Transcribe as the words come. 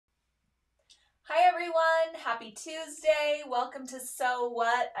Hi everyone, happy Tuesday. Welcome to So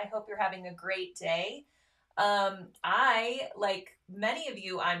What? I hope you're having a great day. I, like many of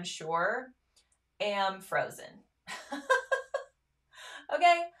you, I'm sure, am frozen.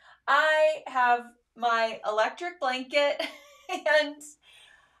 Okay, I have my electric blanket and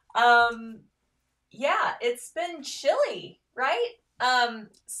um yeah, it's been chilly, right?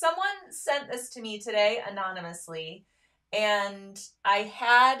 Someone sent this to me today anonymously, and I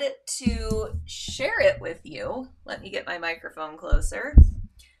had to share it with you. Let me get my microphone closer.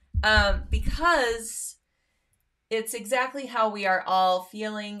 Because it's exactly how we are all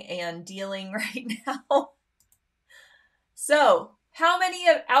feeling and dealing right now. So, how many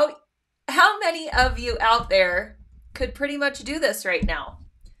of you out there could pretty much do this right now?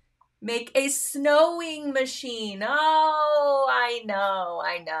 Make a snowing machine. Oh, I know.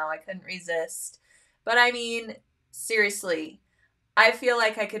 I couldn't resist. But I mean, seriously, I feel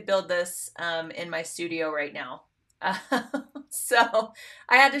like I could build this in my studio right now. Uh, so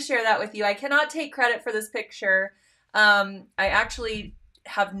I had to share that with you. I cannot take credit for this picture. I actually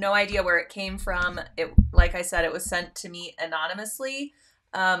have no idea where it came from. It, like I said, it was sent to me anonymously,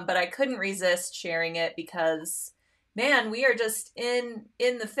 but I couldn't resist sharing it because, man, we are just in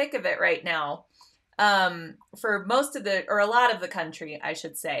the thick of it right now. For most of the, or a lot of the country, I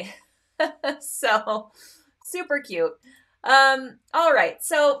should say. So super cute. All right,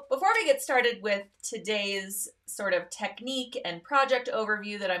 so before we get started with today's sort of technique and project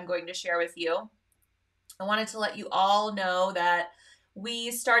overview that I'm going to share with you, I wanted to let you all know that we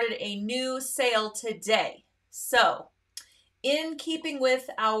started a new sale today. So, in keeping with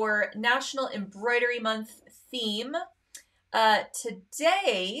our National Embroidery Month theme,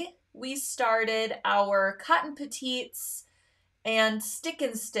 today we started our Cotton Petites and Stick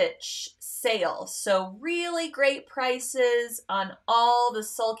and Stitch sale. So really great prices on all the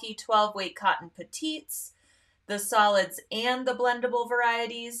Sulky 12-weight cotton petites, the solids and the blendable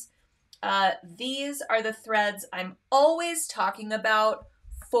varieties. These are the threads I'm always talking about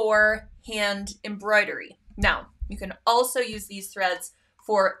for hand embroidery. Now, you can also use these threads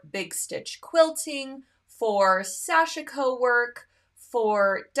for big stitch quilting, for sashiko work,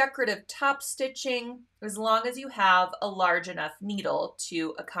 for decorative top stitching, as long as you have a large enough needle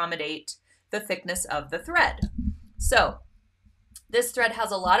to accommodate the thickness of the thread. So, this thread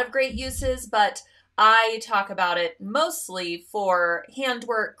has a lot of great uses, but I talk about it mostly for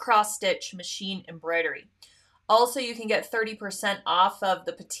handwork, cross stitch, machine embroidery. Also, you can get 30% off of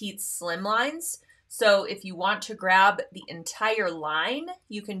the petite slimlines. So if you want to grab the entire line,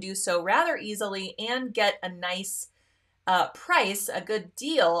 you can do so rather easily and get a nice price, a good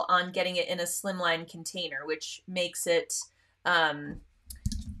deal on getting it in a slimline container, which makes it,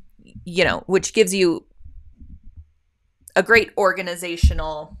 which gives you a great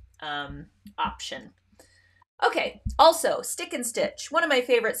organizational option. Okay, also Stick and Stitch, one of my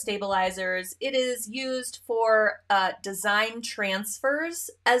favorite stabilizers. It is used for design transfers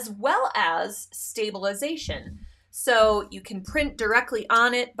as well as stabilization. So you can print directly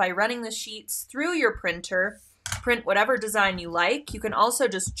on it by running the sheets through your printer, print whatever design you like. You can also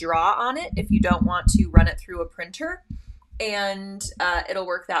just draw on it if you don't want to run it through a printer, and it'll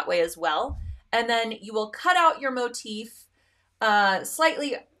work that way as well. And then you will cut out your motif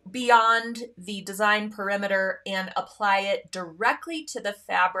slightly beyond the design perimeter and apply it directly to the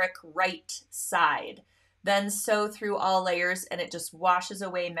fabric right side. Then sew through all layers and it just washes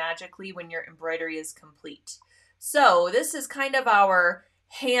away magically when your embroidery is complete. So this is kind of our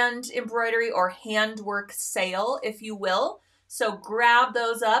hand embroidery or handwork sale, if you will. So grab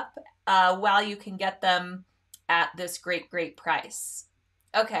those up while you can get them at this great price.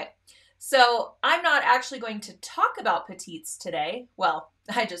 Okay, so I'm not actually going to talk about petites today. Well,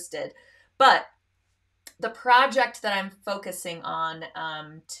 I just did. But the project that I'm focusing on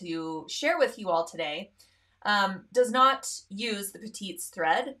to share with you all today does not use the petites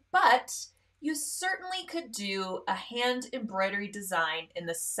thread, but you certainly could do a hand embroidery design in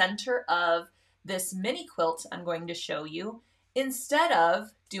the center of this mini quilt I'm going to show you instead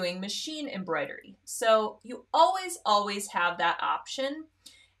of doing machine embroidery. So you always have that option.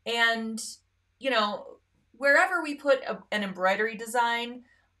 And, wherever we put an embroidery design,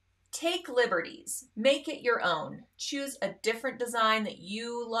 take liberties, make it your own. Choose a different design that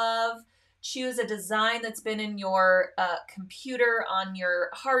you love. Choose a design that's been in your computer on your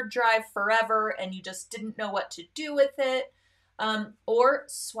hard drive forever and you just didn't know what to do with it. Or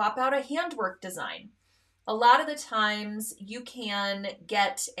swap out a handwork design. A lot of the times you can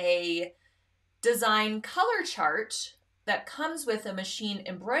get a design color chart that comes with a machine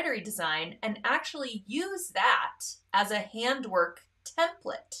embroidery design and actually use that as a handwork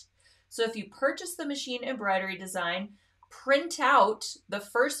template. So if you purchase the machine embroidery design, print out the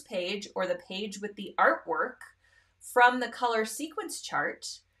first page or the page with the artwork from the color sequence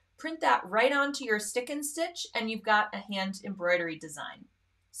chart, print that right onto your stick and stitch, and you've got a hand embroidery design.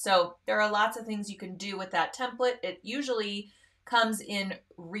 So there are lots of things you can do with that template. It usually comes in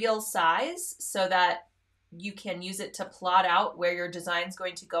real size so that you can use it to plot out where your design is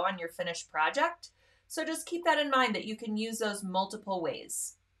going to go on your finished project. So just keep that in mind that you can use those multiple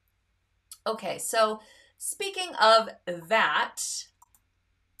ways. Okay, so speaking of that,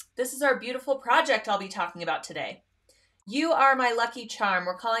 this is our beautiful project I'll be talking about today. You are my lucky charm.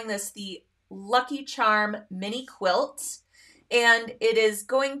 We're calling this the Lucky Charm Mini Quilt, and it is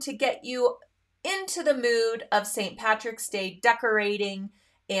going to get you into the mood of St. Patrick's Day decorating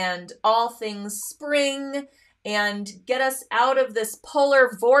and all things spring, and get us out of this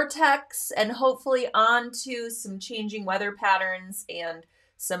polar vortex and hopefully onto some changing weather patterns and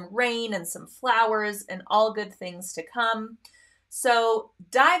some rain and some flowers and all good things to come. So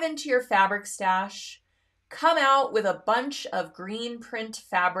dive into your fabric stash, come out with a bunch of green print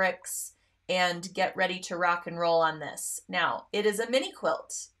fabrics, and get ready to rock and roll on this. Now, it is a mini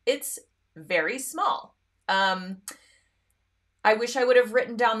quilt. It's very small. I wish I would have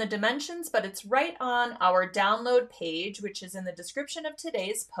written down the dimensions, but it's right on our download page, which is in the description of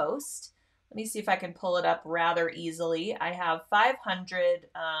today's post. Let me see if I can pull it up rather easily. I have 500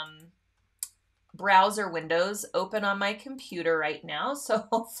 browser windows open on my computer right now, so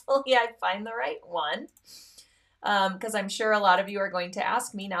hopefully I find the right one, because I'm sure a lot of you are going to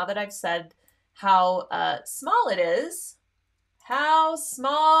ask me now that I've said how small it is. How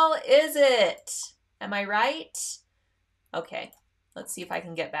small is it? Am I right? Okay, let's see if I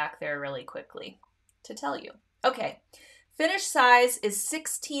can get back there really quickly to tell you. Okay, finished size is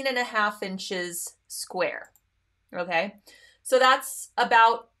 16.5 inches square. Okay, so that's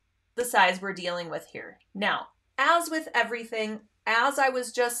about the size we're dealing with here. Now, as with everything, as I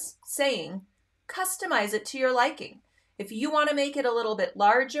was just saying, customize it to your liking. If you want to make it a little bit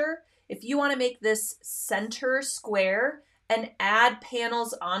larger, if you want to make this center square and add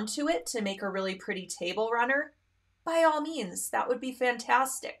panels onto it to make a really pretty table runner, by all means, that would be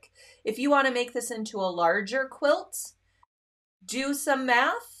fantastic. If you want to make this into a larger quilt, do some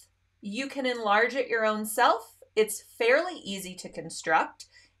math. You can enlarge it your own self. It's fairly easy to construct,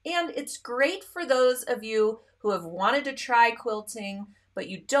 and it's great for those of you who have wanted to try quilting, but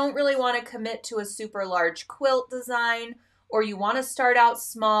you don't really want to commit to a super large quilt design, or you want to start out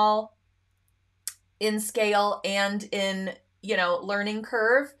small in scale and in, learning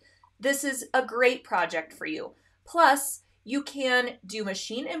curve. This is a great project for you. Plus, you can do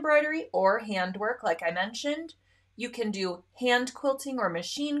machine embroidery or handwork, like I mentioned. You can do hand quilting or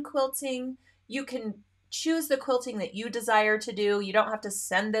machine quilting. You can choose the quilting that you desire to do. You don't have to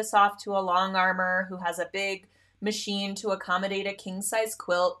send this off to a long armor who has a big machine to accommodate a king-size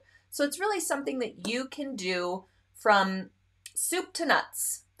quilt. So it's really something that you can do from soup to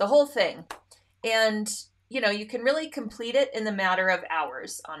nuts, the whole thing. And you can really complete it in the matter of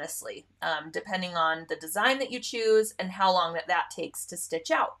hours, honestly, depending on the design that you choose and how long that takes to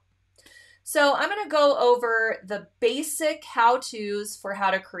stitch out. So I'm going to go over the basic how-tos for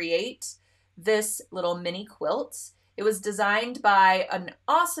how to create this little mini quilt. It was designed by an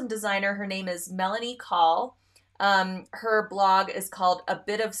awesome designer. Her name is Melanie Call. Her blog is called A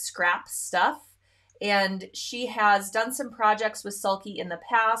Bit of Scrap Stuff, and she has done some projects with Sulky in the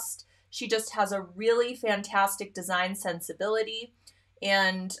past. She just has a really fantastic design sensibility,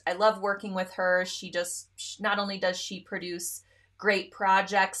 and I love working with her. Not only does she produce great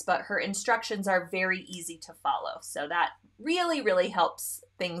projects, but her instructions are very easy to follow. So that really, really helps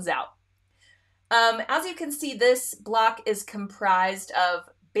things out. As you can see, this block is comprised of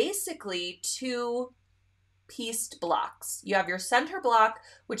basically 2 pieced blocks. You have your center block,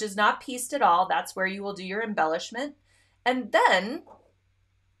 which is not pieced at all. That's where you will do your embellishment. And then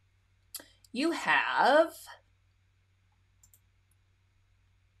you have,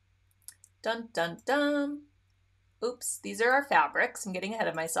 dun, dun, dun. Oops, these are our fabrics. I'm getting ahead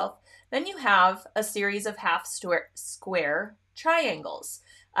of myself. Then you have a series of half square triangles.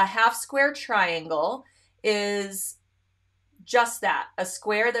 A half square triangle is just that, a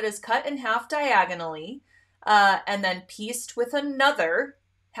square that is cut in half diagonally and then pieced with another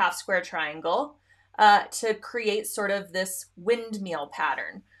half square triangle to create sort of this windmill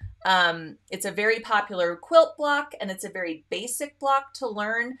pattern. It's a very popular quilt block, and it's a very basic block to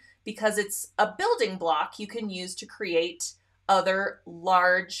learn because it's a building block you can use to create other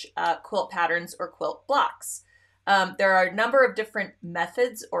large quilt patterns or quilt blocks. There are a number of different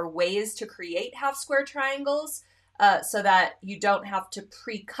methods or ways to create half square triangles. so that you don't have to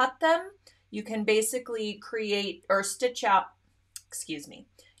pre-cut them. You can basically create or stitch out, excuse me,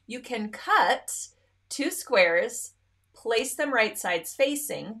 you can cut 2 squares, place them right sides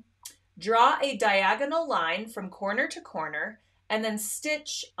facing, draw a diagonal line from corner to corner, and then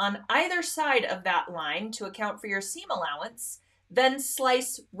stitch on either side of that line to account for your seam allowance, then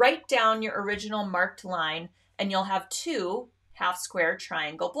slice right down your original marked line, and you'll have 2 half square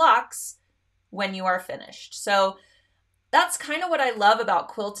triangle blocks when you are finished. So that's kind of what I love about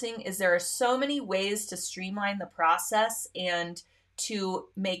quilting, is there are so many ways to streamline the process and to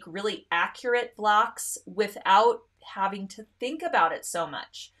make really accurate blocks without having to think about it so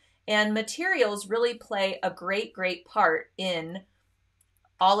much. And materials really play a great, great part in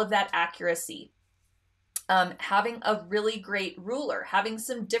all of that accuracy. Having a really great ruler, having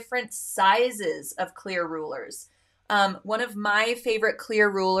some different sizes of clear rulers. One of my favorite clear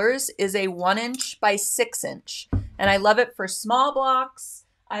rulers is a 1" by 6" and I love it for small blocks.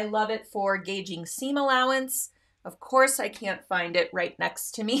 I love it for gauging seam allowance. Of course, I can't find it right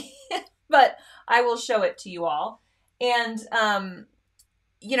next to me, but I will show it to you all. And,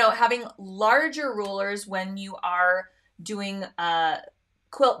 you know, having larger rulers when you are doing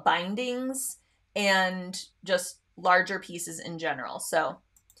quilt bindings and just larger pieces in general. So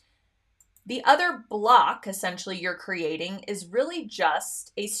the other block, essentially, you're creating is really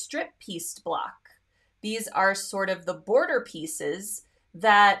just a strip pieced block. These are sort of the border pieces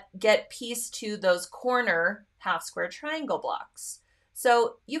that get pieced to those corner half square triangle blocks.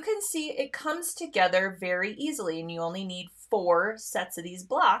 So you can see it comes together very easily, and you only need 4 sets of these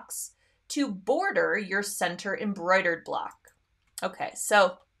blocks to border your center embroidered block. Okay,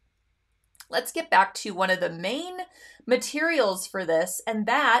 so let's get back to one of the main materials for this, and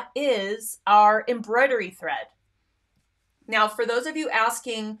that is our embroidery thread. Now, for those of you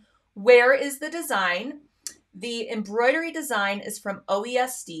asking, where is the design? The embroidery design is from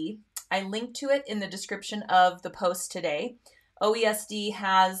OESD. I linked to it in the description of the post today. OESD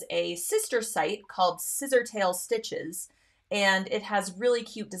has a sister site called Scissortail Stitches, and it has really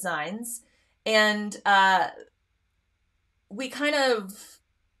cute designs. And we kind of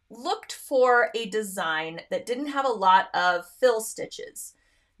looked for a design that didn't have a lot of fill stitches,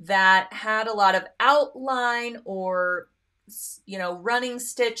 that had a lot of outline or, you know, running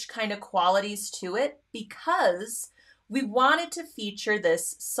stitch kind of qualities to it, because we wanted to feature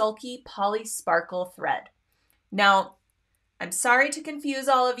this Sulky Poly Sparkle thread. Now, I'm sorry to confuse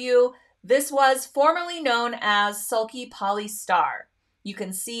all of you. This was formerly known as Sulky Poly Star. You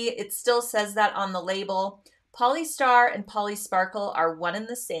can see it still says that on the label. Poly Star and Poly Sparkle are one and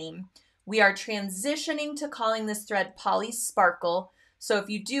the same. We are transitioning to calling this thread Poly Sparkle. So if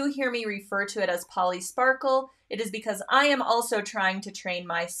you do hear me refer to it as Poly Sparkle, it is because I am also trying to train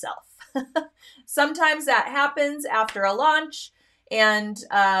myself. Sometimes that happens after a launch, and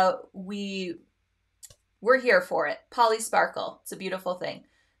we're here for it. Poly Sparkle. It's a beautiful thing.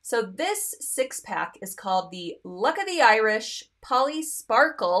 So this 6-pack is called the Luck of the Irish Poly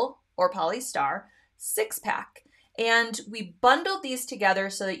Sparkle or Poly Star 6-pack. And we bundled these together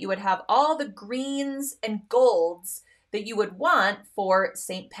so that you would have all the greens and golds that you would want for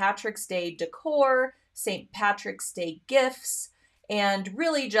St. Patrick's Day decor, St. Patrick's Day gifts, and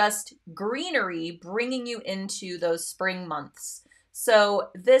really just greenery bringing you into those spring months. So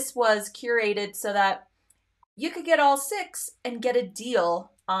this was curated so that you could get all 6 and get a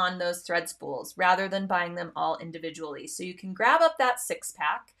deal on those thread spools rather than buying them all individually. So you can grab up that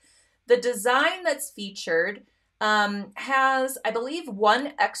 6-pack. The design that's featured has, I believe,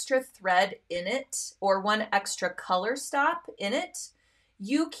 1 extra thread in it or 1 extra color stop in it.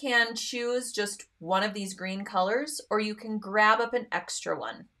 You can choose just one of these green colors, or you can grab up an extra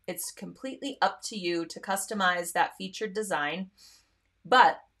one. It's completely up to you to customize that featured design.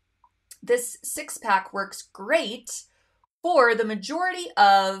 But this 6-pack works great for the majority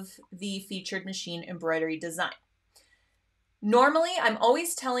of the featured machine embroidery design. Normally, I'm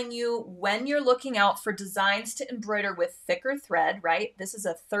always telling you when you're looking out for designs to embroider with thicker thread, right? This is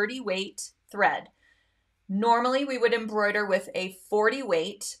a 30 weight thread. Normally, we would embroider with a 40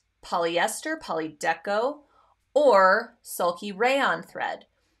 weight polyester, polydeco, or sulky rayon thread,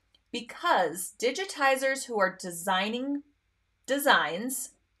 because digitizers who are designing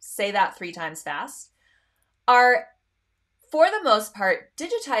designs, say that 3 times fast, are, for the most part,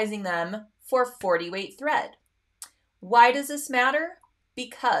 digitizing them for 40 weight thread. Why does this matter?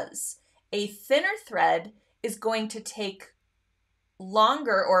 Because a thinner thread is going to take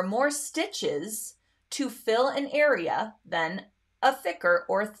longer or more stitches to fill an area than a thicker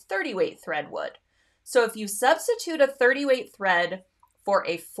or 30 weight thread would. So if you substitute a 30 weight thread for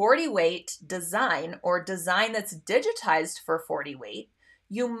a 40 weight design or design that's digitized for 40 weight,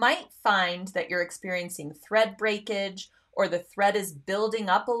 you might find that you're experiencing thread breakage, or the thread is building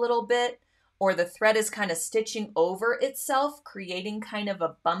up a little bit, or the thread is kind of stitching over itself, creating kind of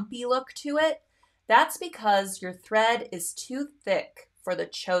a bumpy look to it. That's because your thread is too thick for the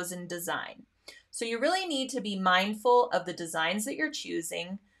chosen design. So you really need to be mindful of the designs that you're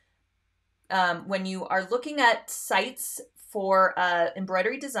choosing. When you are looking at sites for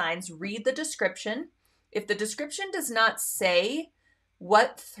embroidery designs, read the description. If the description does not say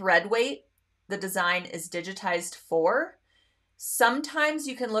what thread weight the design is digitized for, sometimes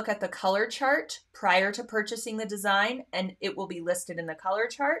you can look at the color chart prior to purchasing the design and it will be listed in the color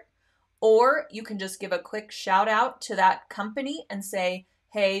chart. Or you can just give a quick shout out to that company and say,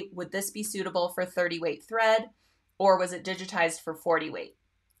 hey, would this be suitable for 30 weight thread, or was it digitized for 40 weight?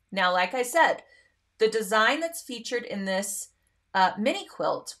 Now, like I said, the design that's featured in this mini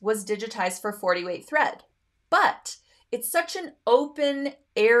quilt was digitized for 40 weight thread, but it's such an open,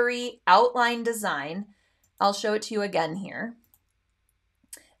 airy outline design, I'll show it to you again here,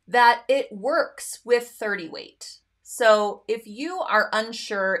 that it works with 30 weight. So if you are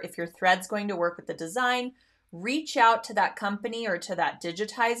unsure if your thread's going to work with the design, reach out to that company or to that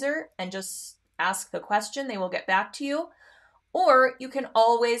digitizer and just ask the question. They will get back to you. Or you can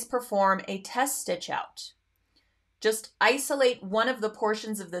always perform a test stitch out. Just isolate one of the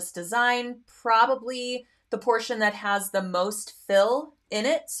portions of this design, probably the portion that has the most fill in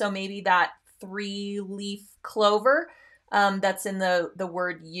it. So maybe that 3-leaf clover that's in the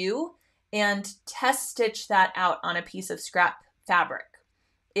word U, and test stitch that out on a piece of scrap fabric.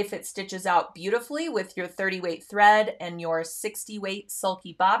 If it stitches out beautifully with your 30 weight thread and your 60 weight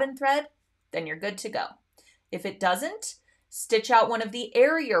sulky bobbin thread, then you're good to go. If it doesn't, stitch out one of the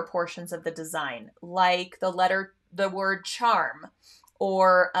airier portions of the design, like the word charm,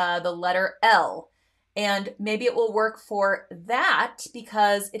 or the letter L. And maybe it will work for that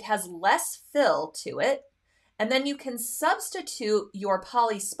because it has less fill to it. And then you can substitute your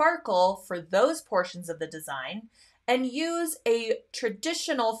poly sparkle for those portions of the design and use a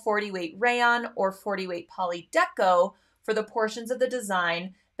traditional 40 weight rayon or 40 weight poly deco for the portions of the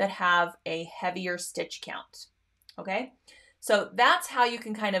design that have a heavier stitch count. Okay? So that's how you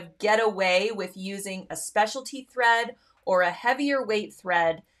can kind of get away with using a specialty thread or a heavier weight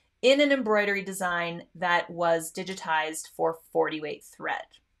thread in an embroidery design that was digitized for 40 weight thread.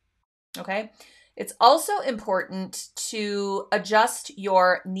 Okay? It's also important to adjust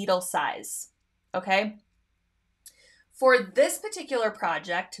your needle size. Okay? For this particular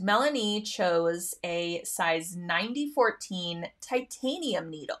project, Melanie chose a size 90-14 titanium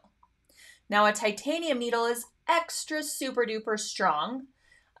needle. Now, a titanium needle is extra super duper strong.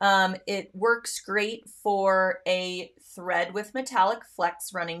 It works great for a thread with metallic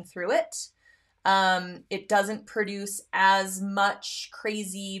flecks running through it. It doesn't produce as much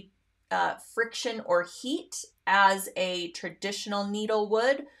crazy friction or heat as a traditional needle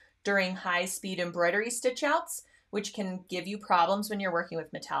would during high-speed embroidery stitch outs, which can give you problems when you're working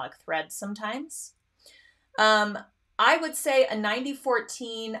with metallic threads sometimes. I would say a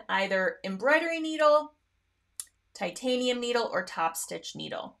 90-14 either embroidery needle, titanium needle, or top stitch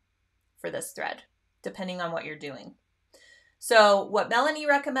needle for this thread, depending on what you're doing. So what Melanie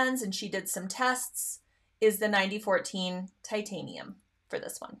recommends, and she did some tests, is the 90-14 titanium for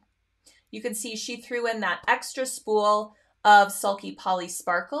this one. You can see she threw in that extra spool of Sulky Poly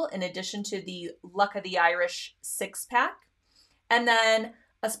Sparkle in addition to the Luck of the Irish 6-pack, and then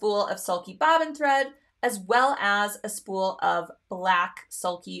a spool of Sulky Bobbin thread, as well as a spool of black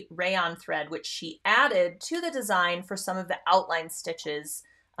Sulky rayon thread, which she added to the design for some of the outline stitches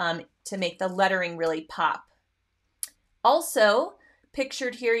to make the lettering really pop. Also,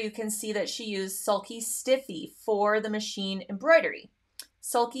 pictured here, you can see that she used Sulky Stiffy for the machine embroidery.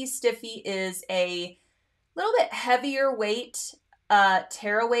 Sulky Stiffy is a little bit heavier weight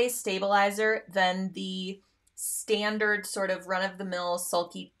tearaway stabilizer than the standard sort of run-of-the-mill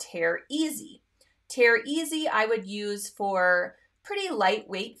Sulky Tear Easy. Tear Easy I would use for pretty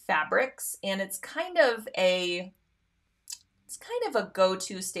lightweight fabrics, and it's kind of a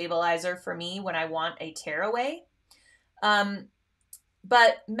go-to stabilizer for me when I want a tearaway.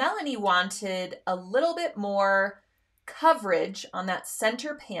 But Melanie wanted a little bit more coverage on that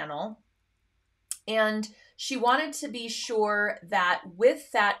center panel, and she wanted to be sure that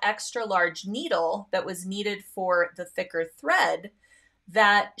with that extra large needle that was needed for the thicker thread,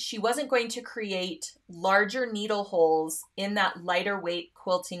 that she wasn't going to create larger needle holes in that lighter weight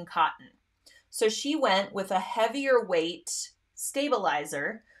quilting cotton. So she went with a heavier weight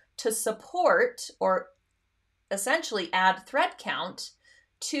stabilizer to support or essentially add thread count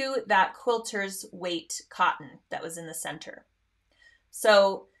to that quilter's weight cotton that was in the center.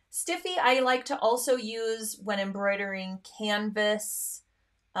 So stiffy I like to also use when embroidering canvas,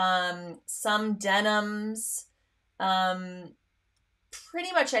 some denims,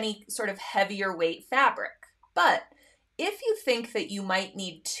 pretty much any sort of heavier weight fabric. But if you think that you might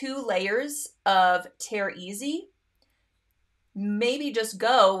need 2 layers of Tear Easy, maybe just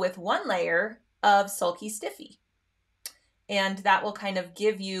go with 1 layer of Sulky Stiffy. And that will kind of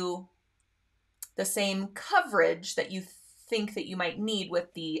give you the same coverage that you think that you might need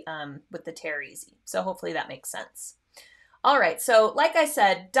with the Tear Easy. So hopefully that makes sense. All right, so like I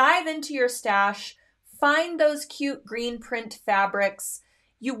said, dive into your stash, find those cute green print fabrics.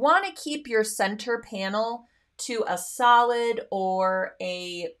 You want to keep your center panel to a solid or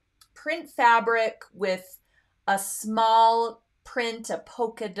a print fabric with a small print, a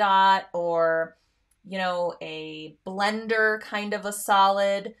polka dot, or a blender kind of a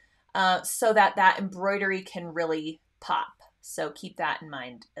solid, so that that embroidery can really pop. So keep that in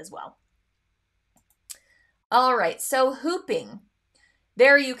mind as well. All right, so hooping.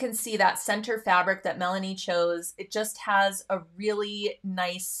 There you can see that center fabric that Melanie chose. It just has a really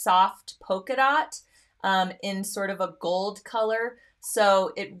nice soft polka dot in sort of a gold color.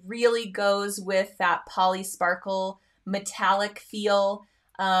 So it really goes with that poly sparkle metallic feel.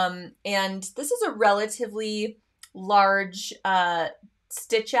 And this is a relatively large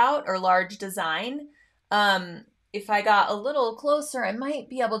stitch out or large design. If I got a little closer, I might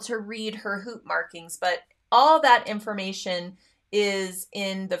be able to read her hoop markings, but all that information is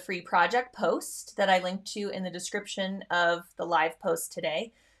in the free project post that I linked to in the description of the live post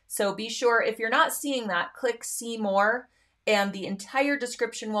today. So be sure, if you're not seeing that, click see more and the entire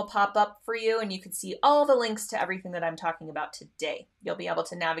description will pop up for you and you can see all the links to everything that I'm talking about today. You'll be able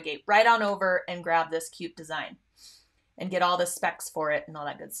to navigate right on over and grab this cute design and get all the specs for it and all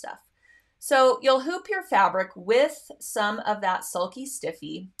that good stuff. So you'll hoop your fabric with some of that Sulky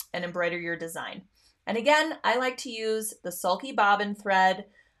Stiffy and embroider your design. And again, I like to use the Sulky bobbin thread,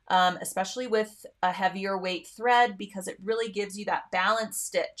 especially with a heavier weight thread, because it really gives you that balanced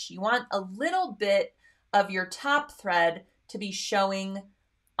stitch. You want a little bit of your top thread to be showing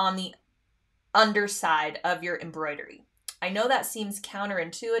on the underside of your embroidery. I know that seems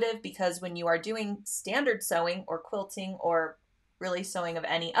counterintuitive because when you are doing standard sewing or quilting or really sewing of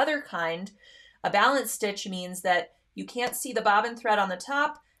any other kind, a balanced stitch means that you can't see the bobbin thread on the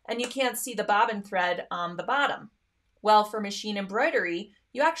top and you can't see the bobbin thread on the bottom. Well, for machine embroidery,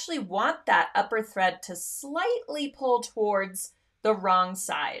 you actually want that upper thread to slightly pull towards the wrong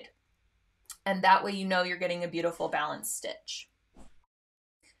side. And that way you know you're getting a beautiful balanced stitch.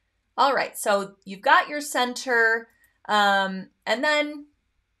 All right, so you've got your center, and then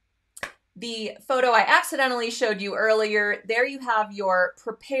the photo I accidentally showed you earlier, there you have your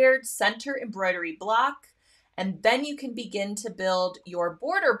prepared center embroidery block. And then you can begin to build your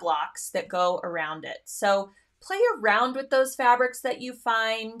border blocks that go around it. So play around with those fabrics that you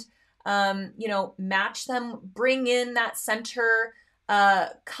find, match them, bring in that center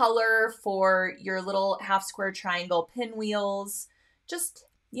color for your little half square triangle pinwheels. Just,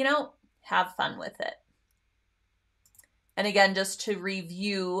 have fun with it. And again, just to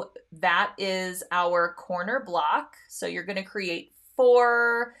review, that is our corner block. So you're going to create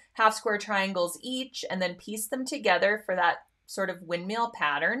 4 half square triangles each and then piece them together for that sort of windmill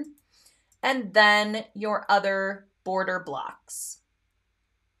pattern. And then your other border blocks.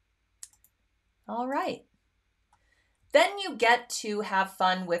 All right. Then you get to have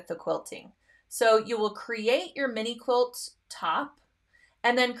fun with the quilting. So you will create your mini quilt top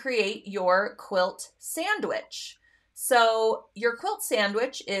and then create your quilt sandwich. So your quilt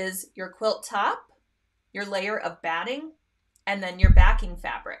sandwich is your quilt top, your layer of batting, and then your backing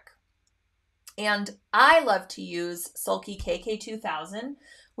fabric. And I love to use Sulky KK2000,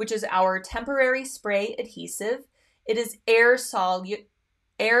 which is our temporary spray adhesive. It is air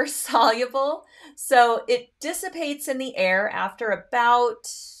soluble, so it dissipates in the air after about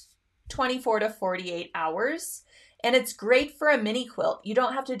 24 to 48 hours. And it's great for a mini quilt. You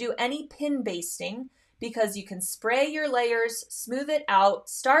don't have to do any pin basting because you can spray your layers, smooth it out,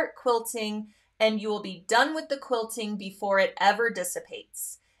 start quilting, and you will be done with the quilting before it ever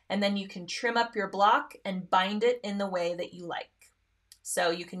dissipates. And then you can trim up your block and bind it in the way that you like. So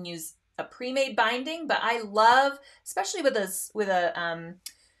you can use a pre-made binding, but I love, especially with a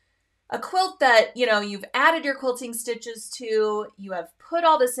quilt that, you've added your quilting stitches to, you have put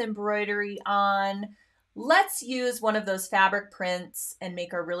all this embroidery on. Let's use one of those fabric prints and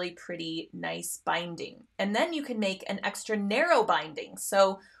make a really pretty, nice binding. And then you can make an extra narrow binding.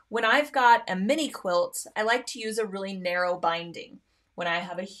 So When I've got a mini quilt, I like to use a really narrow binding. When I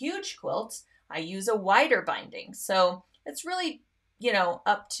have a huge quilt, I use a wider binding. So it's really,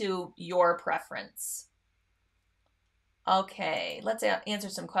 up to your preference. Okay, let's answer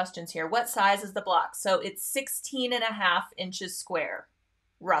some questions here. What size is the block? So it's 16.5 inches square,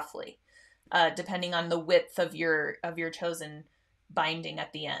 roughly, depending on the width of your chosen binding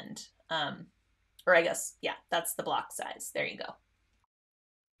at the end. Or I guess, yeah, that's the block size. There you go.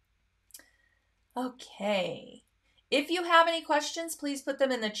 Okay. If you have any questions, please put them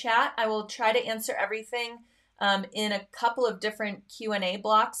in the chat. I will try to answer everything in a couple of different Q&A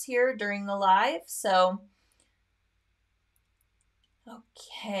blocks here during the live. So,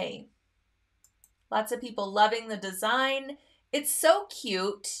 okay. Lots of people loving the design. It's so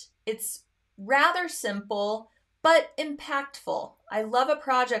cute. It's rather simple, but impactful. I love a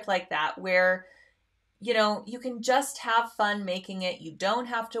project like that where you can just have fun making it. You don't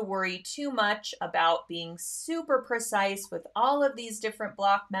have to worry too much about being super precise with all of these different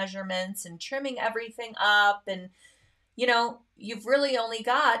block measurements and trimming everything up. And, you've really only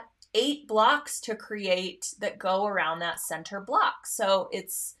got 8 blocks to create that go around that center block. So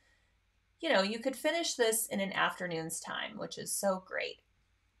it's, you could finish this in an afternoon's time, which is so great.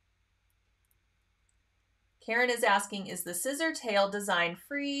 Karen is asking, is the scissor tail design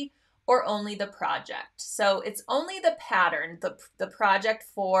free or only the project? So it's only the pattern, the project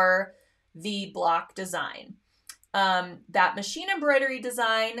for the block design. That machine embroidery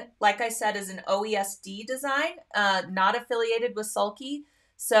design, like I said, is an OESD design, not affiliated with Sulky.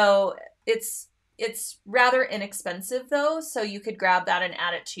 So it's rather inexpensive though, so you could grab that and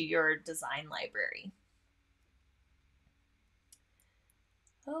add it to your design library.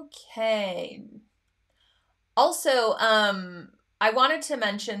 Okay. Also, I wanted to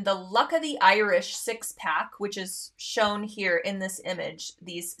mention the Luck of the Irish 6-pack, which is shown here in this image.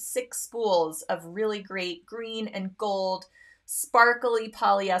 These 6 spools of really great green and gold sparkly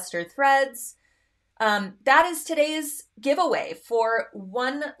polyester threads. That is today's giveaway for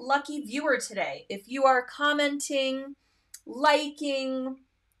one lucky viewer today. If you are commenting, liking,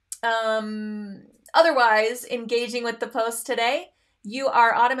 otherwise engaging with the post today, you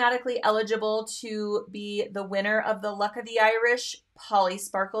are automatically eligible to be the winner of the Luck of the Irish Poly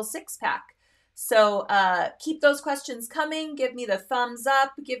Sparkle 6-pack. So keep those questions coming. Give me the thumbs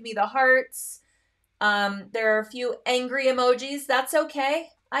up. Give me the hearts. There are a few angry emojis. That's okay.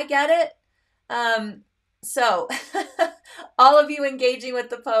 I get it. So all of you engaging with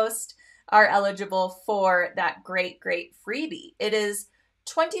the post are eligible for that great, great freebie. It is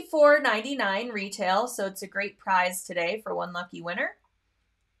 $24.99 retail, so it's a great prize today for one lucky winner.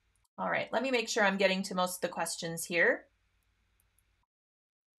 All right, let me make sure I'm getting to most of the questions here.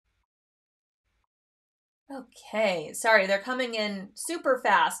 Okay, sorry, they're coming in super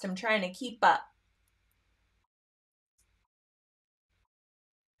fast. I'm trying to keep up.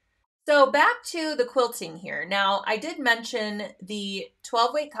 So back to the quilting here. Now, I did mention the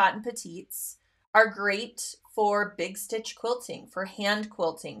 12-weight cotton petites are great for big stitch quilting, for hand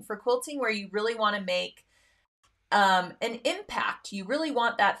quilting, for quilting where you really want to make an impact. You really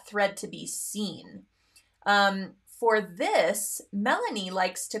want that thread to be seen. For this, Melanie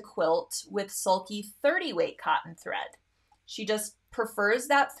likes to quilt with Sulky 30-weight cotton thread. She just prefers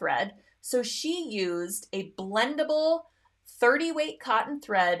that thread. So she used a blendable 30-weight cotton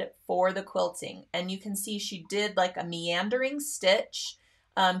thread for the quilting. And you can see she did like a meandering stitch,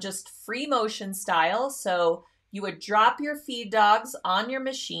 just free motion style. So you would drop your feed dogs on your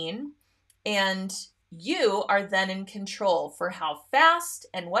machine and you are then in control for how fast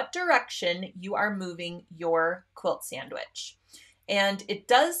and what direction you are moving your quilt sandwich. And it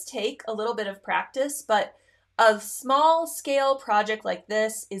does take a little bit of practice, but a small scale project like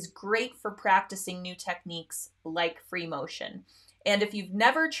this is great for practicing new techniques like free motion. And if you've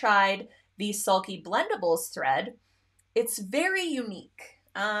never tried the Sulky Blendables thread, it's very unique.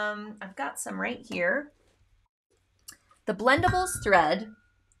 I've got some right here. The Blendables thread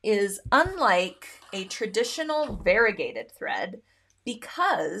is unlike a traditional variegated thread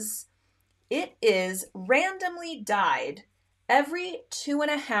because it is randomly dyed every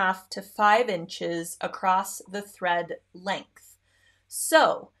 2.5 to 5 inches across the thread length.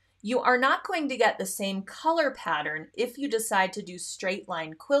 So you are not going to get the same color pattern if you decide to do straight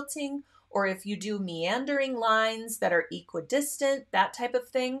line quilting or if you do meandering lines that are equidistant, that type of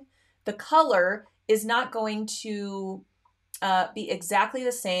thing. The color is not going to be exactly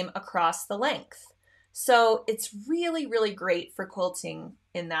the same across the length. So it's really, really great for quilting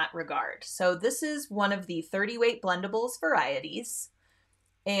in that regard. So this is one of the 30-weight blendables varieties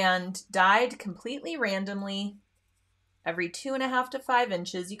and dyed completely randomly every 2.5 to 5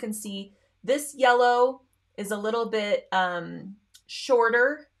 inches. You can see this yellow is a little bit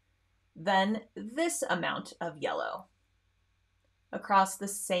shorter than this amount of yellow across the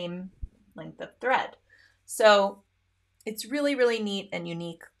same length of thread. So it's really, really neat and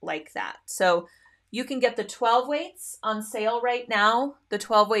unique like that. So you can get the 12 weights on sale right now, the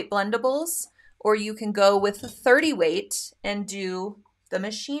 12 weight blendables, or you can go with the 30 weight and do the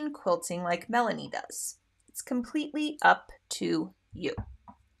machine quilting like Melanie does. It's completely up to you.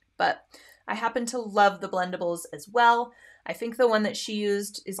 But I happen to love the blendables as well. I think the one that she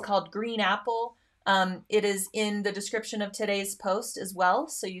used is called Green Apple. It is in the description of today's post as well,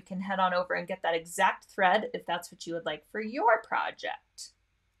 so you can head on over and get that exact thread if that's what you would like for your project.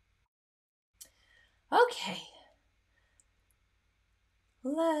 Okay,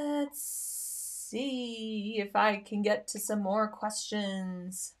 let's see if I can get to some more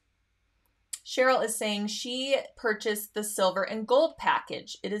questions. Cheryl is saying she purchased the silver and gold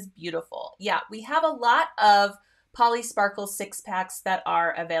package. It is beautiful. Yeah, we have a lot of Poly Sparkle 6-packs that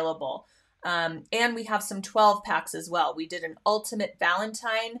are available. And we have some 12 packs as well. We did an Ultimate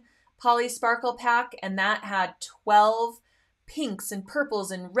Valentine Poly Sparkle pack, and that had 12 pinks and purples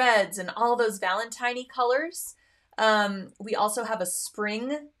and reds and all those Valentine-y colors. We also have a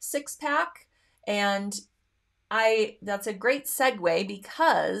spring 6-pack, and that's a great segue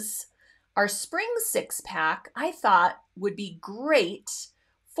because our spring 6-pack I thought would be great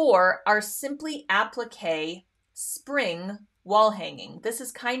for our Simply Appliqué spring wall hanging. This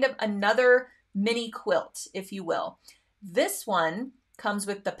is kind of another mini quilt, if you will. This one comes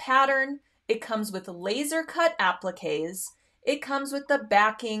with the pattern, it comes with laser cut appliques, it comes with the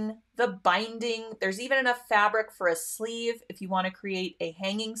backing, the binding, there's even enough fabric for a sleeve if you want to create a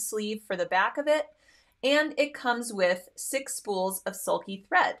hanging sleeve for the back of it, and it comes with 6 spools of Sulky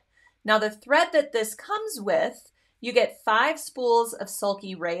thread. Now the thread that this comes with, you get 5 spools of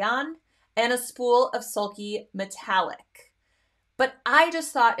Sulky rayon and a spool of Sulky metallic. But I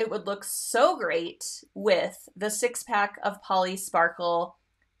just thought it would look so great with the 6-pack of Poly Sparkle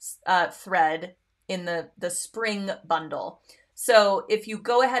thread in the spring bundle. So if you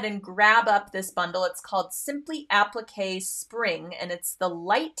go ahead and grab up this bundle, it's called Simply Appliqué Spring, and it's the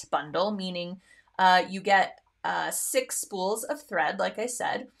light bundle, meaning you get 6 spools of thread, like I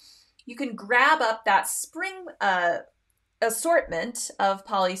said. You can grab up that spring assortment of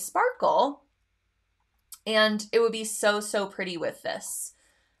Poly Sparkle, and it would be so, so pretty with this.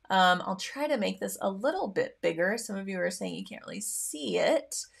 I'll try to make this a little bit bigger. Some of you are saying you can't really see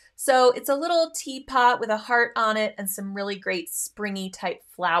it. So it's a little teapot with a heart on it and some really great springy type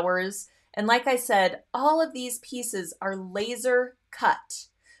flowers. And like I said, all of these pieces are laser cut.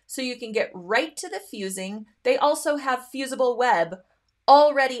 So you can get right to the fusing. They also have fusible web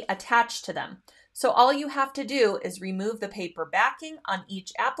already attached to them. So all you have to do is remove the paper backing on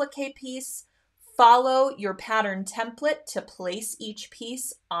each applique piece, follow your pattern template to place each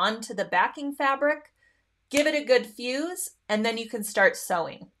piece onto the backing fabric, give it a good fuse, and then you can start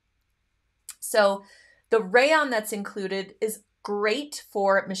sewing. So the rayon that's included is great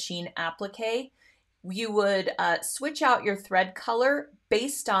for machine applique. You would switch out your thread color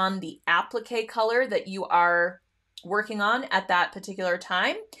based on the applique color that you are working on at that particular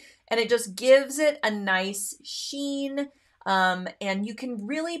time. And it just gives it a nice sheen. And you can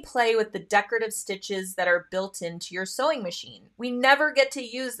really play with the decorative stitches that are built into your sewing machine. We never get to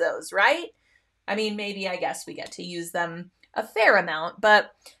use those, right? I mean, maybe I guess we get to use them a fair amount,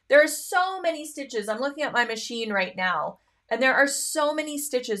 but there are so many stitches. I'm looking at my machine right now, and there are so many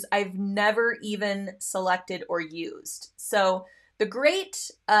stitches I've never even selected or used. So the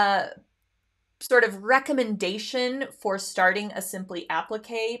great sort of recommendation for starting a Simply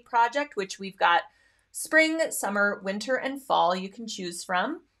Applique project, which we've got spring, summer, winter, and fall you can choose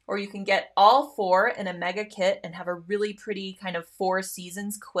from, or you can get all 4 in a mega kit and have a really pretty kind of 4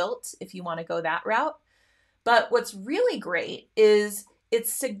 seasons quilt if you want to go that route. But what's really great is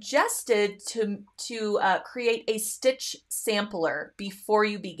it's suggested to create a stitch sampler before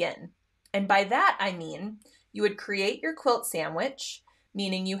you begin. And by that, I mean you would create your quilt sandwich,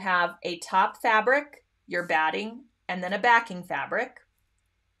 meaning you have a top fabric, your batting, and then a backing fabric,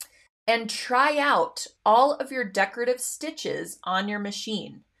 and try out all of your decorative stitches on your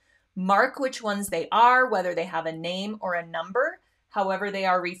machine. Mark which ones they are, whether they have a name or a number, however they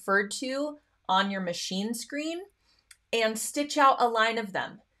are referred to on your machine screen, and stitch out a line of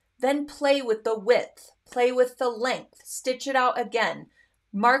them. Then play with the width, play with the length, stitch it out again.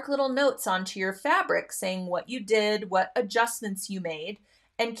 Mark little notes onto your fabric saying what you did, what adjustments you made,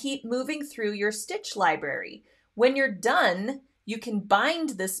 and keep moving through your stitch library. When you're done, you can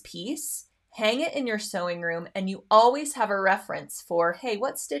bind this piece hang it in your sewing room, and you always have a reference for, hey,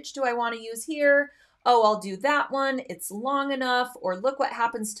 what stitch do I want to use here? Oh, I'll do that one. It's long enough. Or look what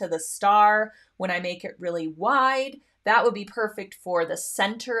happens to the star when I make it really wide. That would be perfect for the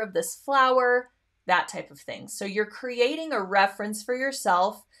center of this flower, that type of thing. So you're creating a reference for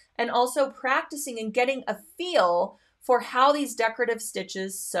yourself and also practicing and getting a feel for how these decorative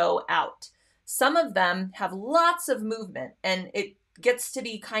stitches sew out. Some of them have lots of movement, and it gets to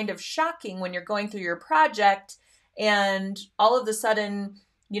be kind of shocking when you're going through your project and all of a sudden,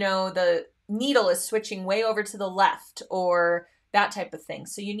 the needle is switching way over to the left or that type of thing.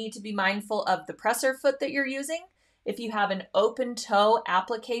 So you need to be mindful of the presser foot that you're using. If you have an open toe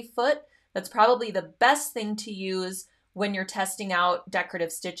applique foot, that's probably the best thing to use when you're testing out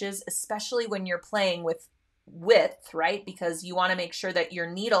decorative stitches, especially when you're playing with width, right? Because you want to make sure that your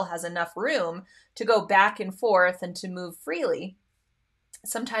needle has enough room to go back and forth and to move freely.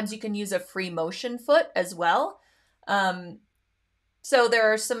 Sometimes you can use a free motion foot as well. So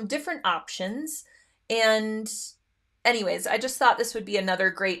there are some different options. And anyways, I just thought this would be another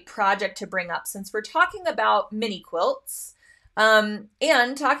great project to bring up since we're talking about mini quilts and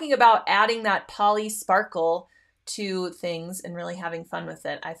talking about adding that poly sparkle to things and really having fun with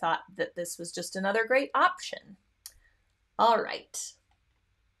it. I thought that this was just another great option. All right.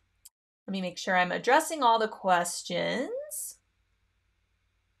 Let me make sure I'm addressing all the questions.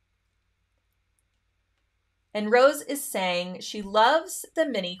 And Rose is saying she loves the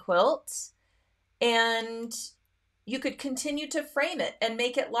mini quilt and you could continue to frame it and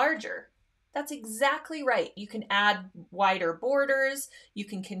make it larger. That's exactly right. You can add wider borders. You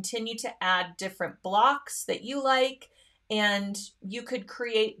can continue to add different blocks that you like, and you could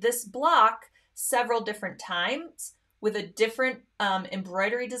create this block several different times with a different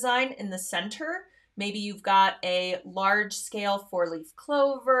embroidery design in the center. Maybe you've got a large scale 4-leaf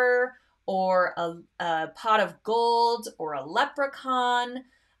clover or a pot of gold or a leprechaun.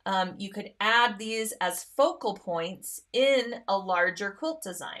 You could add these as focal points in a larger quilt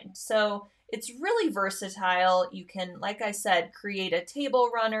design. So it's really versatile. You can, like I said, create a table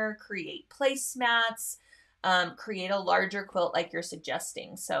runner, create placemats, create a larger quilt like you're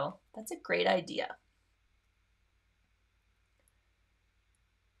suggesting. So that's a great idea.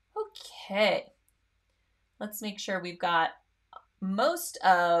 Okay, let's make sure we've got most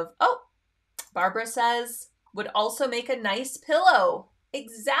of, oh, Barbara says, would also make a nice pillow.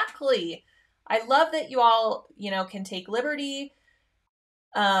 Exactly. I love that you all, can take liberty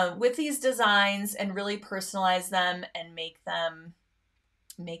with these designs and really personalize them and make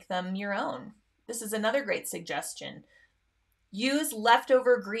them your own. This is another great suggestion. Use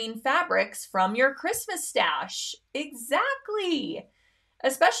leftover green fabrics from your Christmas stash. Exactly.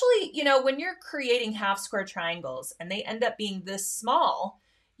 Especially, when you're creating half square triangles and they end up being this small,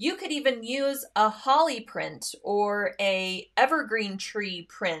 you could even use a holly print or a evergreen tree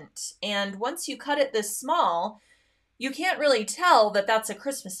print. And once you cut it this small, you can't really tell that that's a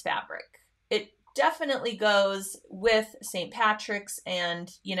Christmas fabric. It definitely goes with St. Patrick's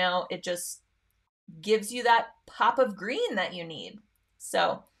and, it just gives you that pop of green that you need.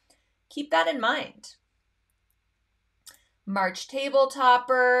 So keep that in mind. March table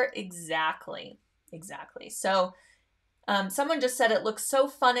topper, exactly. So someone just said it looks so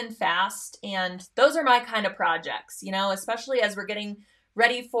fun and fast, and those are my kind of projects, especially as we're getting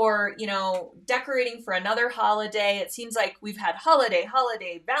ready for, decorating for another holiday. It seems like we've had holiday,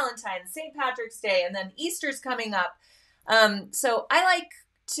 Valentine's, St. Patrick's Day, and then Easter's coming up. So I like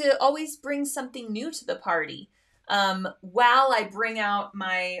to always bring something new to the party while I bring out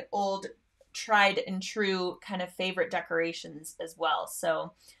my old tried and true kind of favorite decorations as well.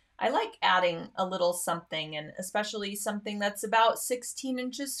 So I like adding a little something, and especially something that's about 16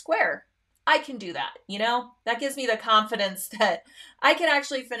 inches square. I can do that, That gives me the confidence that I can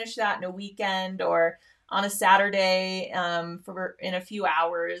actually finish that in a weekend or on a Saturday in a few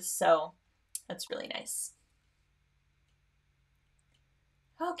hours. So that's really nice.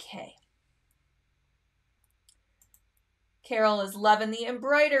 Okay. Carol is loving the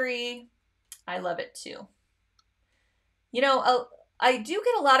embroidery. I love it too. I do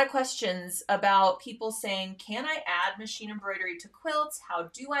get a lot of questions about people saying, can I add machine embroidery to quilts?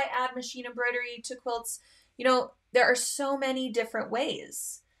 How do I add machine embroidery to quilts? There are so many different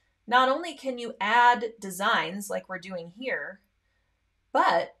ways. Not only can you add designs like we're doing here,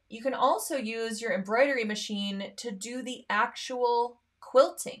 but you can also use your embroidery machine to do the actual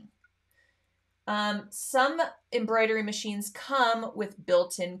quilting. Some embroidery machines come with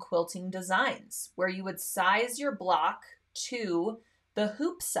built-in quilting designs where you would size your block to the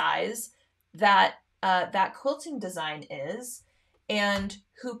hoop size that that quilting design is, and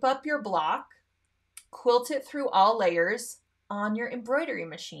hoop up your block, quilt it through all layers on your embroidery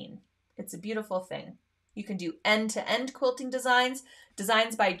machine. It's a beautiful thing. You can do end-to-end quilting designs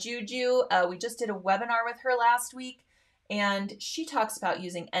by Juju. We just did a webinar with her last week, and she talks about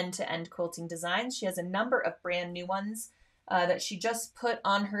using end-to-end quilting designs. She has a number of brand new ones that she just put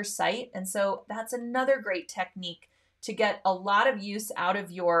on her site, and so that's another great technique to get a lot of use out of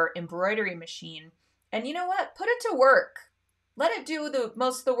your embroidery machine. And you know what? Put it to work. Let it do the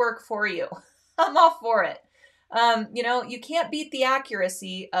most of the work for you. I'm all for it. You know, you can't beat the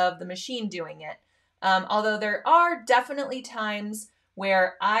accuracy of the machine doing it. Although there are definitely times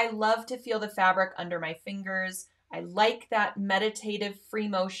where I love to feel the fabric under my fingers. I like that meditative free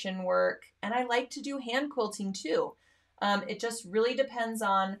motion work, and I like to do hand quilting too. It just really depends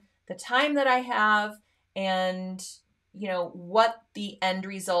on the time that I have and, you know, what the end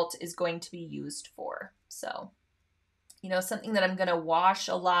result is going to be used for. So, you know, something that I'm going to wash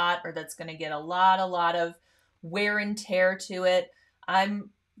a lot or that's going to get a lot of wear and tear to it,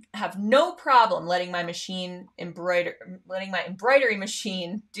 have no problem letting my embroidery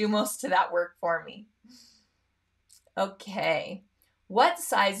machine do most of that work for me. Okay, what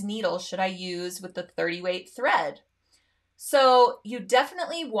size needle should I use with the 30-weight thread? So you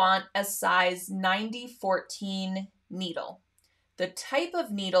definitely want a size 90-14 needle. The type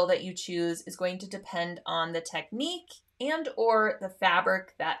of needle that you choose is going to depend on the technique and or the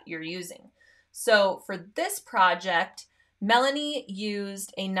fabric that you're using. So for this project, Melanie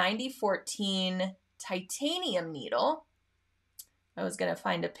used a 90-14 titanium needle. I was going to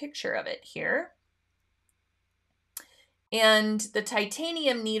find a picture of it here. And the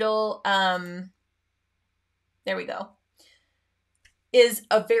titanium needle, there we go, is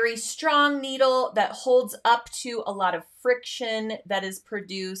a very strong needle that holds up to a lot of friction that is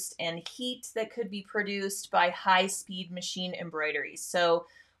produced and heat that could be produced by high-speed machine embroidery. So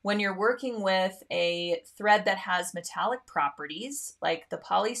when you're working with a thread that has metallic properties, like the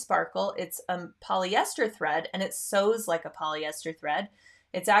Poly Sparkle, it's a polyester thread and it sews like a polyester thread.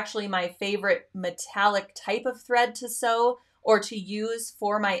 It's actually my favorite metallic type of thread to sew or to use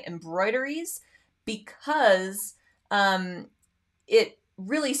for my embroideries because it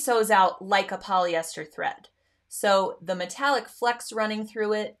really sews out like a polyester thread. So the metallic flecks running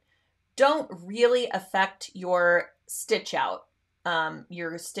through it don't really affect your stitch out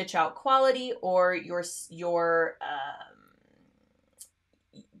quality or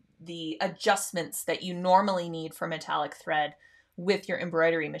the adjustments that you normally need for metallic thread with your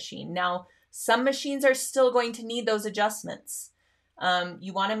embroidery machine. Now, some machines are still going to need those adjustments.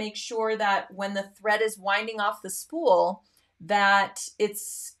 You want to make sure that when the thread is winding off the spool, that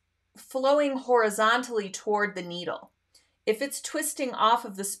it's flowing horizontally toward the needle. If it's twisting off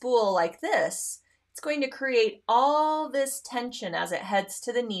of the spool like this, it's going to create all this tension as it heads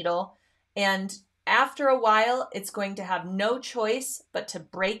to the needle, and after a while, it's going to have no choice but to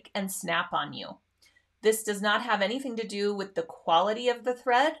break and snap on you. This does not have anything to do with the quality of the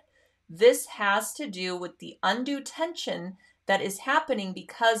thread. This has to do with the undue tension that is happening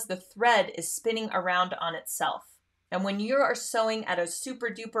because the thread is spinning around on itself. And when you are sewing at a super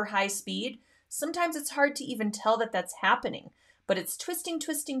duper high speed, sometimes it's hard to even tell that that's happening, but it's twisting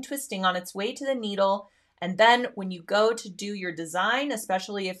on its way to the needle. And then when you go to do your design,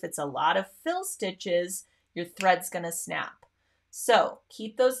 especially if it's a lot of fill stitches, your thread's going to snap. So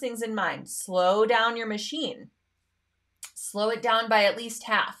keep those things in mind. Slow down your machine. Slow it down by at least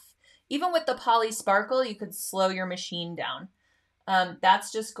half. Even with the Poly Sparkle, you could slow your machine down.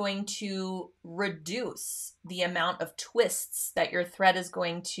 That's just going to reduce the amount of twists that your thread is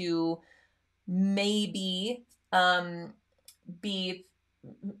going to maybe that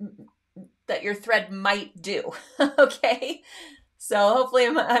your thread might do. Okay, so hopefully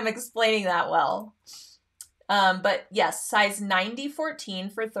I'm explaining that well. But yes, size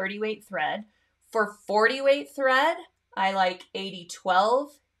 90-14 for 30-weight thread. For 40-weight thread, I like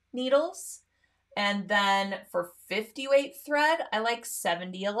 80-12 needles. And then for 50-weight thread, I like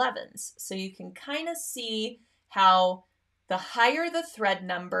 70-11s. So you can kind of see how the higher the thread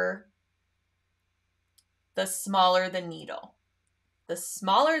number, the smaller the needle. The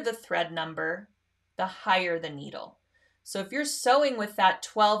smaller the thread number, the higher the needle. So if you're sewing with that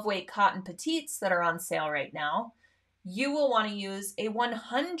 12-weight cotton petites that are on sale right now, you will want to use a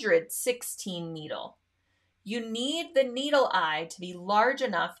 116 needle. You need the needle eye to be large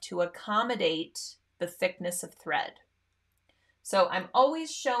enough to accommodate the thickness of thread. So I'm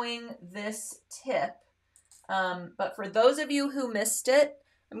always showing this tip, but for those of you who missed it,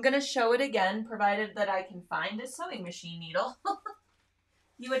 I'm going to show it again, provided that I can find a sewing machine needle.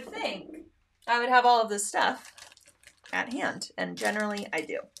 You would think I would have all of this stuff. at hand, and generally I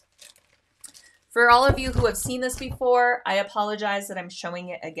do. For all of you who have seen this before, I apologize that I'm showing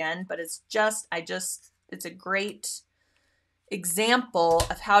it again, but it's a great example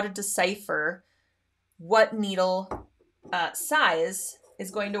of how to decipher what needle size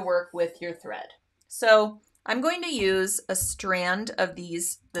is going to work with your thread. So I'm going to use a strand of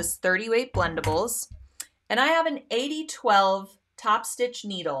this 30 weight blendables, and I have an 80-12 top stitch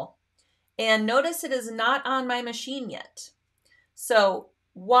needle, and notice it is not on my machine yet. So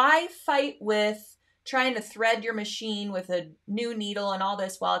why fight with trying to thread your machine with a new needle and all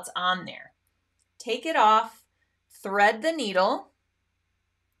this while it's on there? Take it off, thread the needle.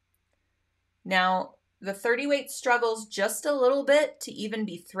 Now, the 30 weight struggles just a little bit to even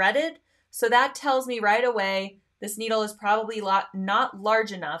be threaded, so that tells me right away this needle is probably not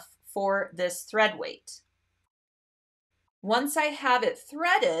large enough for this thread weight. Once I have it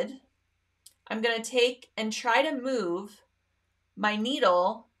threaded, I'm going to take and try to move my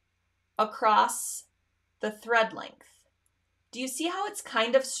needle across the thread length. Do you see how it's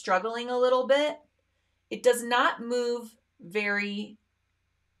kind of struggling a little bit? It does not move very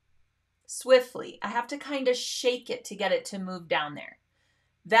swiftly. I have to kind of shake it to get it to move down there.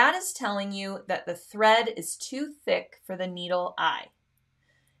 That is telling you that the thread is too thick for the needle eye.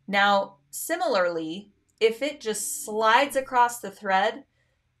 Now, similarly, if it just slides across the thread,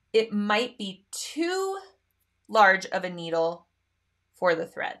 it might be too large of a needle for the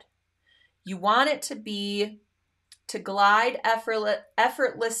thread. You want it to glide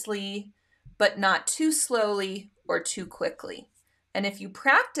effortlessly, but not too slowly or too quickly. And if you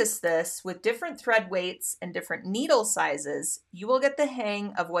practice this with different thread weights and different needle sizes, you will get the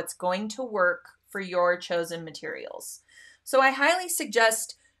hang of what's going to work for your chosen materials. So I highly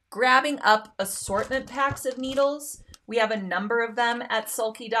suggest grabbing up assortment packs of needles. We have a number of them at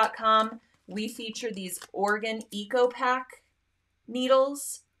sulky.com. We feature these Oregon Eco Pack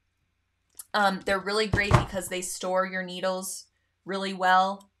needles. They're really great because they store your needles really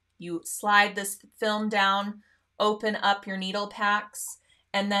well. You slide this film down, open up your needle packs,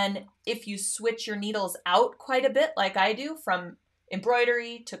 and then if you switch your needles out quite a bit like I do, from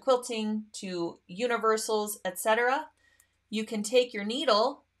embroidery to quilting to universals, etc., you can take your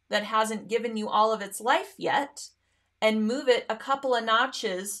needle that hasn't given you all of its life yet and move it a couple of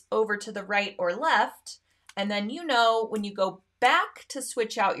notches over to the right or left, and then you know when you go back to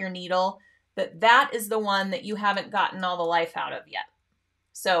switch out your needle that is the one that you haven't gotten all the life out of yet.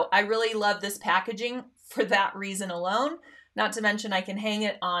 So I really love this packaging for that reason alone. Not to mention I can hang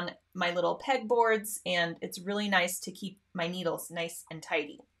it on my little pegboards, and it's really nice to keep my needles nice and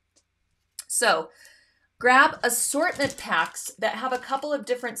tidy. So grab assortment packs that have a couple of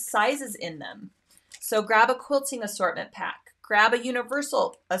different sizes in them. So grab a quilting assortment pack, grab a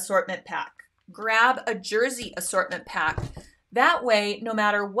universal assortment pack, grab a jersey assortment pack. That way, no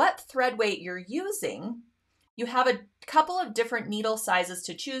matter what thread weight you're using, you have a couple of different needle sizes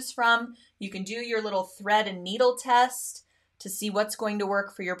to choose from. You can do your little thread and needle test to see what's going to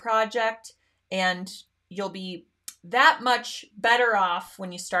work for your project, and you'll be that much better off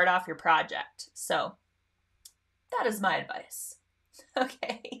when you start off your project. So that is my advice.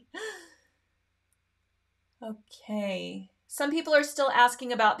 Okay. Okay. Some people are still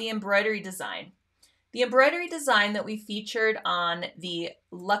asking about the embroidery design. The embroidery design that we featured on the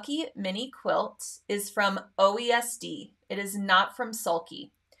Lucky Mini Quilt is from OESD. It is not from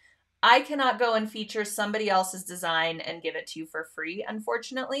Sulky. I cannot go and feature somebody else's design and give it to you for free,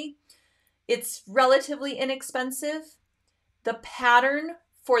 unfortunately. It's relatively inexpensive. The pattern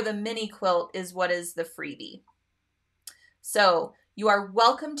for the mini quilt is what is the freebie. So you are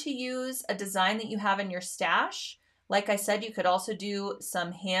welcome to use a design that you have in your stash. Like I said, you could also do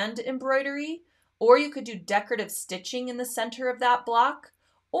some hand embroidery, or you could do decorative stitching in the center of that block,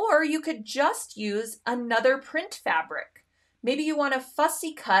 or you could just use another print fabric. Maybe you want to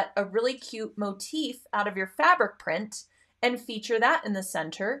fussy cut a really cute motif out of your fabric print and feature that in the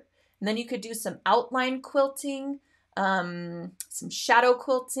center. And then you could do some outline quilting, some shadow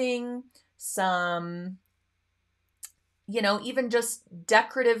quilting, some, even just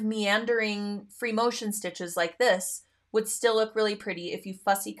decorative meandering free motion stitches like this would still look really pretty if you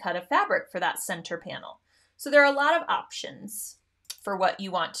fussy cut a fabric for that center panel. So there are a lot of options for what you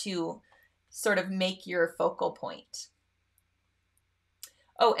want to sort of make your focal point.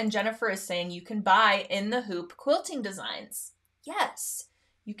 Oh, and Jennifer is saying you can buy in the hoop quilting designs. Yes,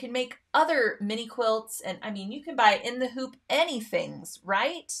 you can make other mini quilts, and you can buy in the hoop anythings,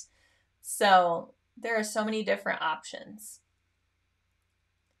 right? So there are so many different options.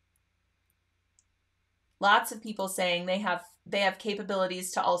 Lots of people saying they have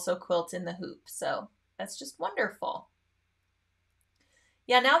capabilities to also quilt in the hoop. So that's just wonderful.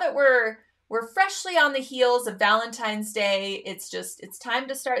 Yeah, now that we're freshly on the heels of Valentine's Day, it's time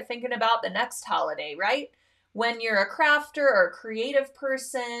to start thinking about the next holiday, right? When you're a crafter or a creative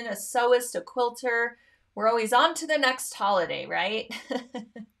person, a sewist, a quilter, we're always on to the next holiday, right?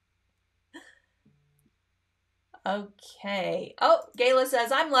 Okay. Oh, Gayla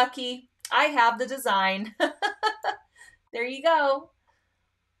says, I'm lucky. I have the design. There you go.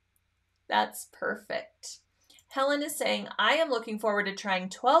 That's perfect. Helen is saying, I am looking forward to trying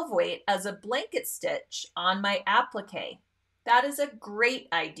 12 weight as a blanket stitch on my applique. That is a great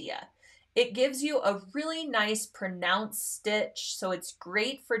idea. It gives you a really nice pronounced stitch, so it's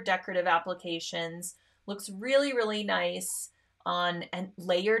great for decorative applications. Looks really, really nice on and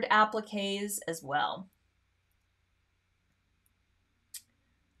layered appliques as well.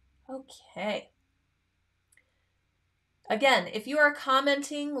 Okay. Again, if you are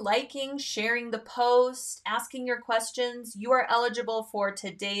commenting, liking, sharing the post, asking your questions, you are eligible for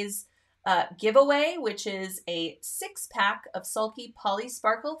today's giveaway, which is a 6-pack of Sulky Poly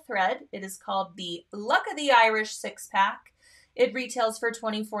Sparkle thread. It is called the Luck of the Irish 6-pack. It retails for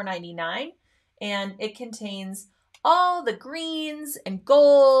 $24.99, and it contains all the greens and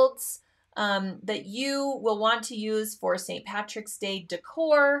golds that you will want to use for St. Patrick's Day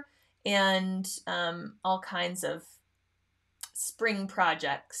decor and all kinds of spring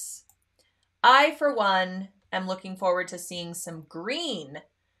projects. I, for one, am looking forward to seeing some green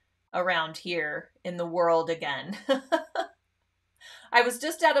around here in the world again. I was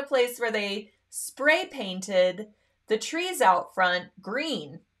just at a place where they spray painted the trees out front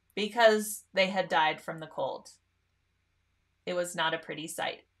green because they had died from the cold. It was not a pretty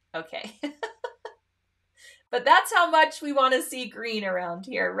sight. Okay. But that's how much we want to see green around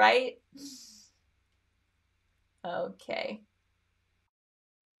here, right? Okay.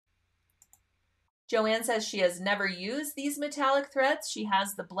 Joanne says she has never used these metallic threads. She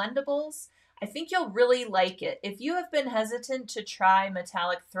has the blendables. I think you'll really like it. If you have been hesitant to try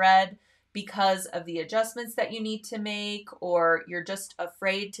metallic thread because of the adjustments that you need to make, or you're just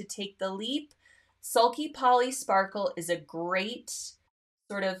afraid to take the leap, Sulky Poly Sparkle is a great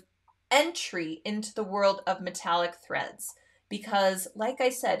sort of entry into the world of metallic threads. Because, like I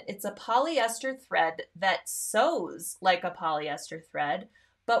said, it's a polyester thread that sews like a polyester thread,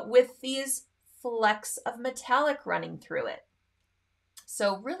 but with these flecks of metallic running through it.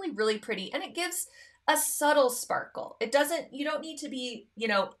 So really, really pretty. And it gives a subtle sparkle. It doesn't, you don't need to be,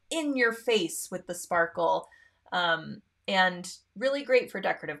 in your face with the sparkle. And really great for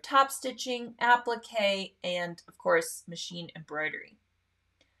decorative top stitching, applique, and of course, machine embroidery.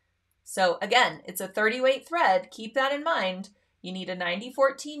 So again, it's a 30 weight thread. Keep that in mind. You need a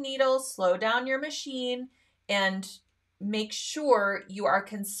 90-14 needle, slow down your machine, and make sure you are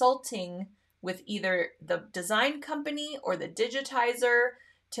consulting with either the design company or the digitizer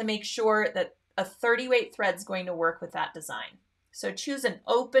to make sure that a 30 weight thread is going to work with that design. So choose an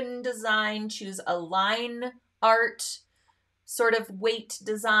open design, choose a line art sort of weight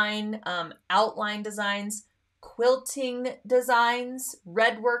design, outline designs, quilting designs,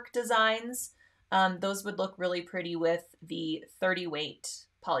 redwork designs. Those would look really pretty with the 30 weight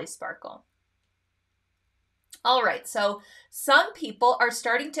Poly Sparkle. All right, so some people are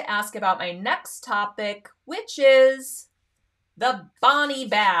starting to ask about my next topic, which is the Bonnie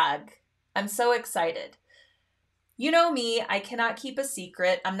bag. I'm so excited. You know me, I cannot keep a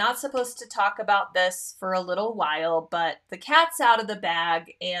secret. I'm not supposed to talk about this for a little while, but the cat's out of the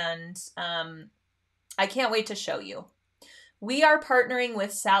bag, and I can't wait to show you. We are partnering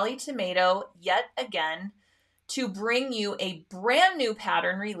with Sally Tomato yet again to bring you a brand new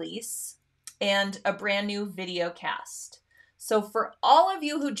pattern release and a brand new video cast. So for all of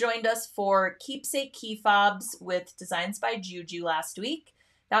you who joined us for Keepsake Key Fobs with Designs by Juju last week,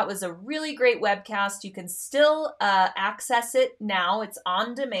 that was a really great webcast. You can still access it now. It's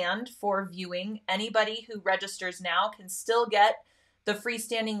on demand for viewing. Anybody who registers now can still get the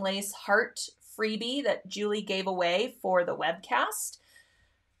freestanding lace heart freebie that Julie gave away for the webcast.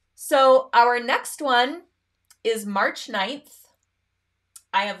 So our next one is March 9th.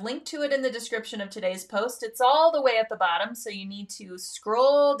 I have linked to it in the description of today's post. It's all the way at the bottom, so you need to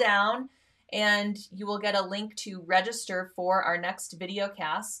scroll down and you will get a link to register for our next video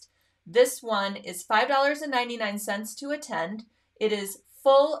cast. This one is $5.99 to attend. It is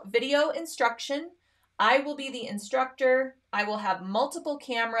full video instruction. I will be the instructor. I will have multiple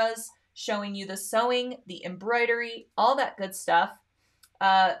cameras showing you the sewing, the embroidery, all that good stuff.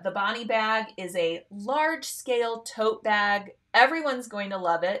 The Bonnie bag is a large-scale tote bag. Everyone's going to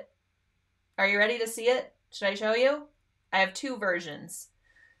love it. Are you ready to see it? Should I show you? I have two versions.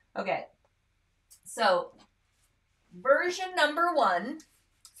 Okay. So, version number 1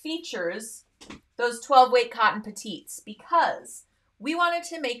 features those 12-weight cotton petites because we wanted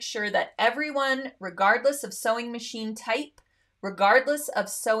to make sure that everyone, regardless of sewing machine type, regardless of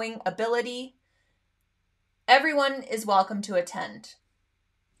sewing ability, everyone is welcome to attend.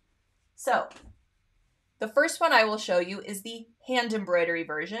 So, the first one I will show you is the hand embroidery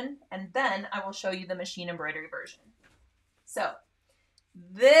version, and then I will show you the machine embroidery version. So,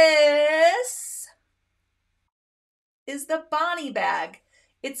 this is the Bonnie bag.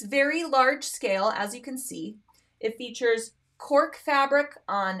 It's very large scale, as you can see. It features cork fabric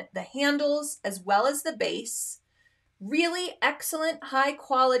on the handles as well as the base. Really excellent high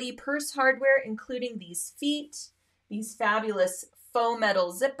quality purse hardware, including these feet, these fabulous faux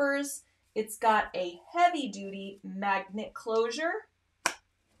metal zippers. It's got a heavy duty magnet closure.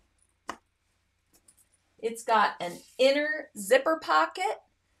 It's got an inner zipper pocket,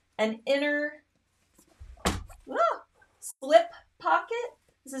 an inner slip pocket.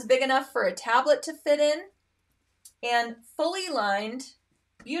 This is big enough for a tablet to fit in, and fully lined,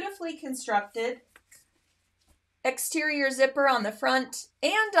 beautifully constructed exterior zipper on the front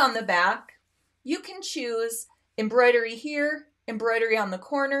and on the back. You can choose embroidery here, embroidery on the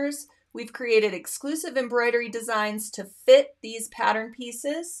corners. We've created exclusive embroidery designs to fit these pattern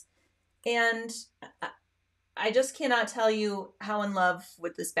pieces, and I just cannot tell you how in love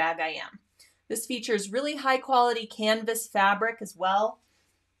with this bag I am. This features really high quality canvas fabric as well.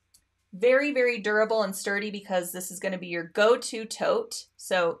 Very, very durable and sturdy because this is going to be your go-to tote,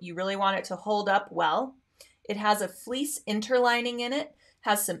 so you really want it to hold up well. It has a fleece interlining in it,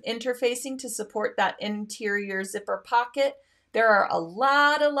 has some interfacing to support that interior zipper pocket. There are a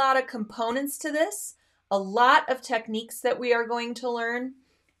lot of components to this, a lot of techniques that we are going to learn.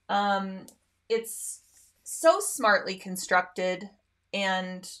 It's so smartly constructed,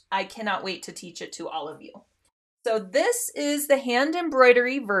 and I cannot wait to teach it to all of you. So this is the hand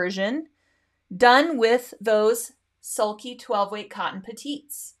embroidery version done with those Sulky 12-weight cotton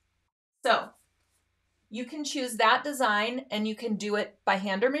petites. So you can choose that design, and you can do it by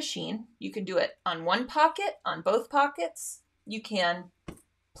hand or machine. You can do it on one pocket, on both pockets. You can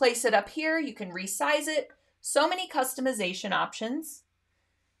place it up here. You can resize it. So many customization options.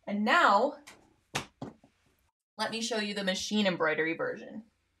 And now, let me show you the machine embroidery version.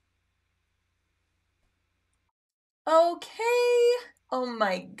 Okay. Oh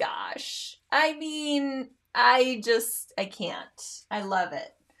my gosh. I mean, I can't. I love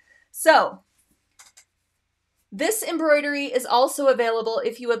it. So, this embroidery is also available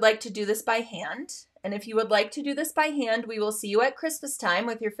if you would like to do this by hand. And if you would like to do this by hand, we will see you at Christmas time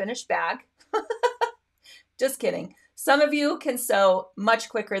with your finished bag. Just kidding. Some of you can sew much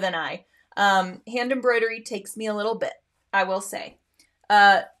quicker than I. Hand embroidery takes me a little bit, I will say.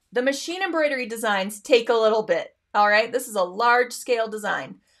 The machine embroidery designs take a little bit. All right, this is a large scale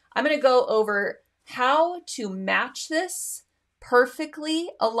design. I'm going to go over how to match this perfectly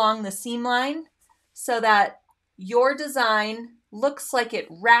along the seam line so that your design looks like it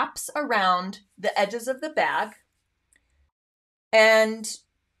wraps around the edges of the bag. And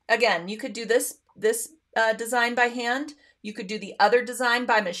again, you could do this design by hand. You could do the other design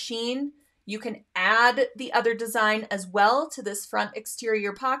by machine. You can add the other design as well to this front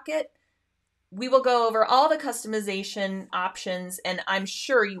exterior pocket. We will go over all the customization options, and I'm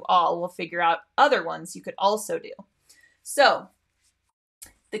sure you all will figure out other ones you could also do. So,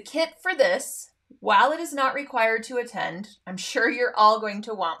 the kit for this, while it is not required to attend, I'm sure you're all going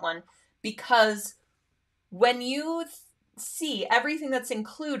to want one, because when you see everything that's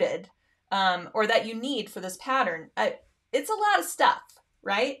included or that you need for this pattern, it's a lot of stuff,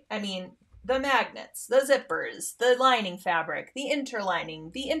 right? I mean, the magnets, the zippers, the lining fabric, the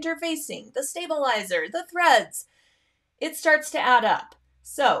interlining, the interfacing, the stabilizer, the threads. It starts to add up.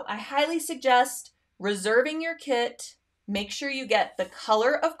 So I highly suggest reserving your kit. Make sure you get the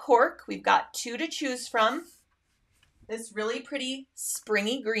color of cork. We've got 2 to choose from. This really pretty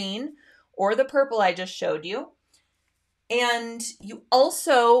springy green or the purple I just showed you. And you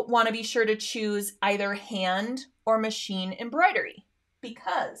also want to be sure to choose either hand or machine embroidery,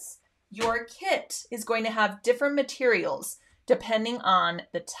 because your kit is going to have different materials depending on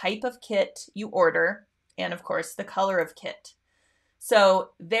the type of kit you order and, of course, the color of kit. So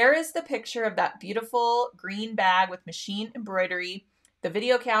there is the picture of that beautiful green bag with machine embroidery. The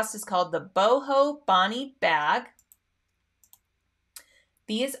video cast is called the Boho Bonnie Bag.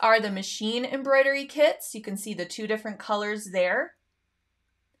 These are the machine embroidery kits. You can see the 2 different colors there.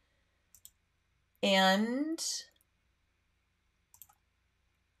 And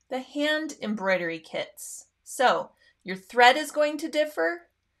the hand embroidery kits. So your thread is going to differ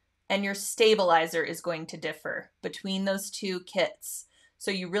and your stabilizer is going to differ between those 2 kits. So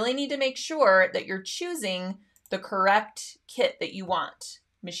you really need to make sure that you're choosing the correct kit that you want.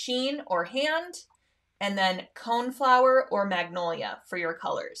 Machine or hand, and then coneflower or magnolia for your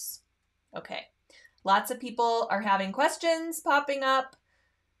colors. Okay, lots of people are having questions popping up.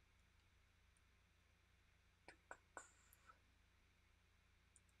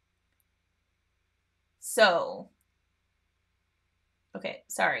 So, okay,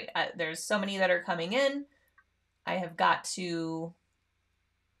 sorry, there's so many that are coming in. I've got to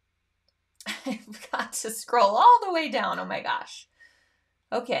scroll all the way down. Oh my gosh.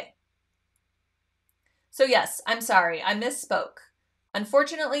 Okay. So yes, I'm sorry, I misspoke.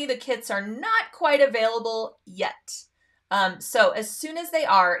 Unfortunately, the kits are not quite available yet. So as soon as they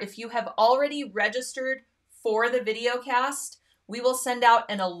are, if you have already registered for the video cast, we will send out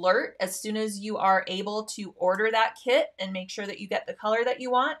an alert as soon as you are able to order that kit and make sure that you get the color that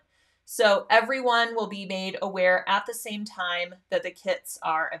you want. So everyone will be made aware at the same time that the kits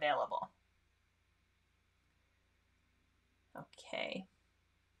are available. Okay.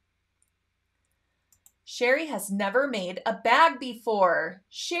 Sherry has never made a bag before.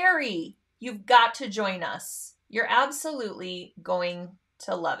 Sherry, you've got to join us. You're absolutely going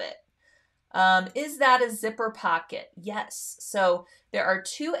to love it. Is that a zipper pocket? Yes. So there are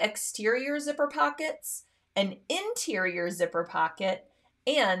two exterior zipper pockets, an interior zipper pocket,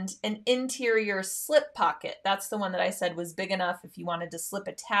 and an interior slip pocket. That's the one that I said was big enough if you wanted to slip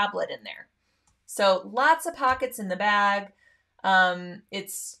a tablet in there. So lots of pockets in the bag.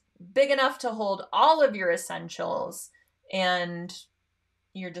 It's big enough to hold all of your essentials, and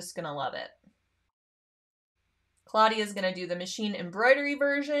you're just going to love it. Claudia's going to do the machine embroidery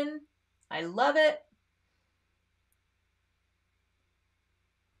version. I love it.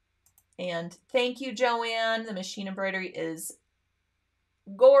 And thank you, Joanne. The machine embroidery is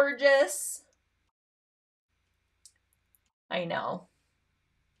gorgeous. I know.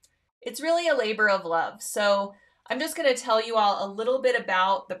 It's really a labor of love. So I'm just going to tell you all a little bit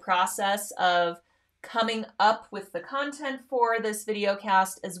about the process of coming up with the content for this video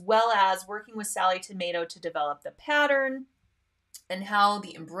cast, as well as working with Sally Tomato to develop the pattern and how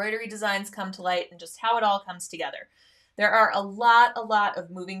the embroidery designs come to light and just how it all comes together. There are a lot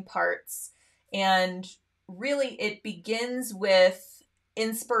of moving parts, and really it begins with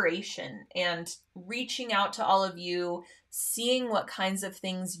inspiration and reaching out to all of you, seeing what kinds of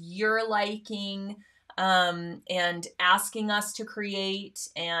things you're liking, and asking us to create.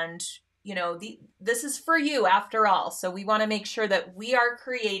 And you know, this is for you after all. So we want to make sure that we are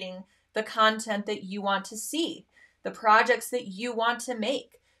creating the content that you want to see, the projects that you want to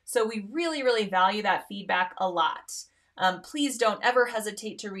make. So we really value that feedback a lot. Please don't ever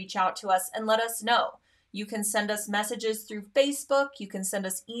hesitate to reach out to us and let us know. You can send us messages through Facebook. You can send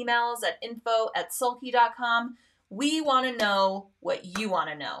us emails at info@sulky.com. We want to know what you want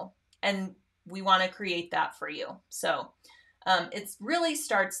to know, and we want to create that for you. So it really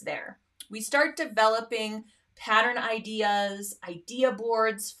starts there. We start developing pattern ideas, idea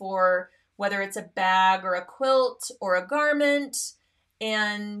boards for whether it's a bag or a quilt or a garment,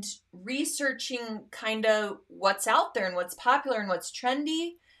 and researching kind of what's out there and what's popular and what's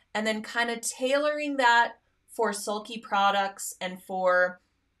trendy, and then kind of tailoring that for Sulky products and for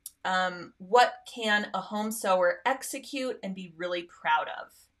what can a home sewer execute and be really proud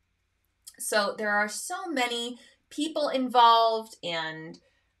of. So there are so many people involved and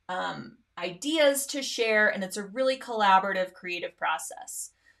ideas to share, and it's a really collaborative, creative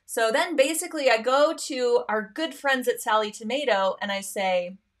process. So then basically I go to our good friends at Sally Tomato and I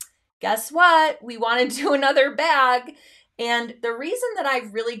say, guess what? We want to do another bag. And the reason that I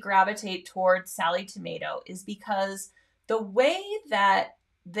really gravitate towards Sally Tomato is because the way that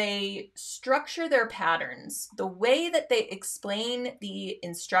they structure their patterns, the way that they explain the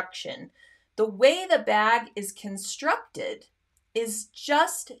instruction, the way the bag is constructed is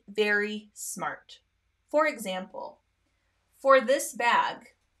just very smart. For example, for this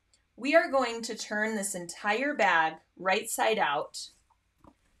bag, we are going to turn this entire bag right side out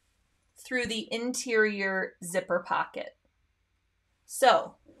through the interior zipper pocket.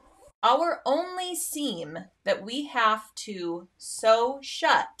 So our only seam that we have to sew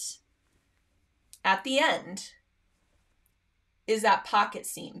shut at the end is that pocket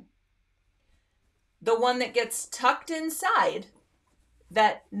seam. The one that gets tucked inside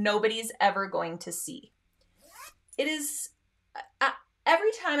that nobody's ever going to see. It is,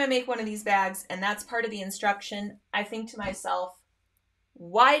 every time I make one of these bags, and that's part of the instruction, I think to myself,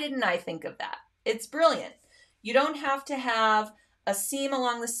 why didn't I think of that? It's brilliant. You don't have to have a seam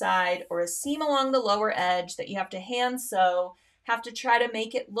along the side or a seam along the lower edge that you have to hand sew, have to try to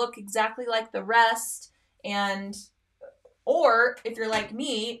make it look exactly like the rest. And Or if you're like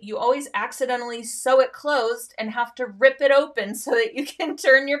me, you always accidentally sew it closed and have to rip it open so that you can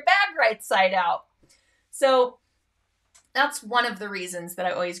turn your bag right side out. So that's one of the reasons that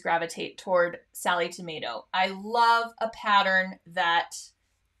I always gravitate toward Sally Tomato. I love a pattern that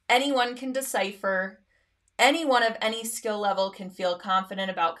anyone can decipher, anyone of any skill level can feel confident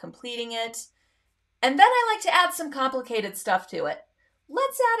about completing it. And then I like to add some complicated stuff to it.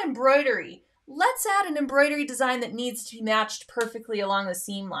 Let's add embroidery. Let's add an embroidery design that needs to be matched perfectly along the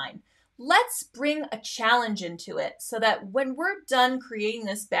seam line. Let's bring a challenge into it so that when we're done creating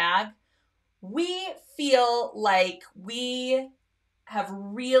this bag, we feel like we have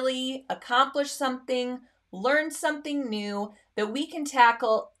really accomplished something, learned something new, that we can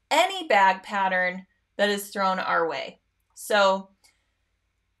tackle any bag pattern that is thrown our way. So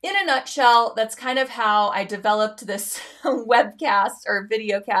in a nutshell, that's kind of how I developed this webcast, or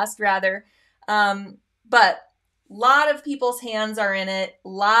videocast rather. But a lot of people's hands are in it, a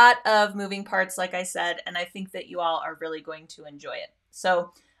lot of moving parts, like I said, and I think that you all are really going to enjoy it.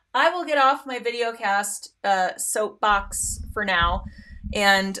 So I will get off my videocast soapbox for now,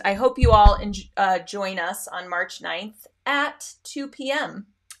 and I hope you all join us on March 9th at 2 p.m.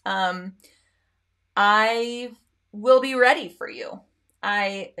 I will be ready for you.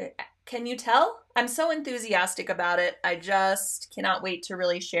 Can you tell? I'm so enthusiastic about it. I just cannot wait to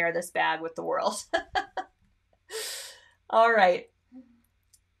really share this bag with the world. All right.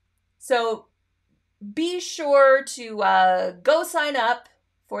 So be sure to go sign up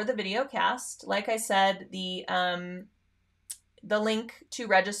for the video cast. Like I said, the link to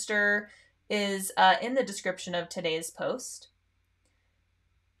register is in the description of today's post.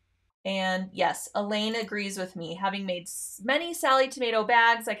 And yes, Elaine agrees with me. Having made many Sally Tomato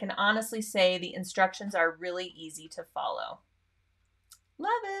bags, I can honestly say the instructions are really easy to follow.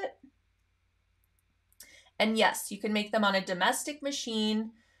 Love it. And yes, you can make them on a domestic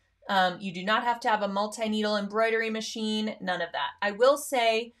machine. You do not have to have a multi-needle embroidery machine, none of that. I will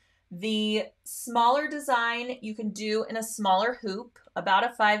say the smaller design you can do in a smaller hoop, about a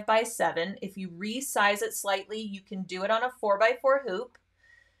 5x7. If you resize it slightly, you can do it on a 4x4 hoop.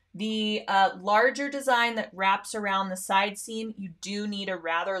 The larger design that wraps around the side seam, you do need a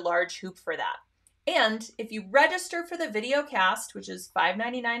rather large hoop for that. And if you register for the video cast, which is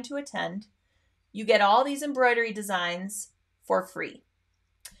 $5.99 to attend, you get all these embroidery designs for free.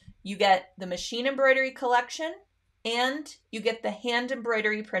 You get the machine embroidery collection, and you get the hand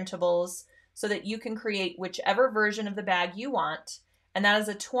embroidery printables so that you can create whichever version of the bag you want. And that is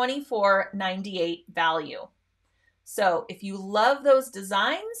a $24.98 value. So if you love those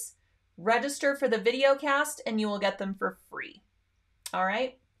designs, register for the video cast and you will get them for free. All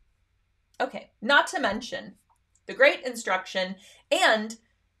right? Okay, not to mention the great instruction and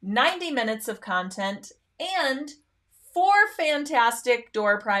 90 minutes of content and 4 fantastic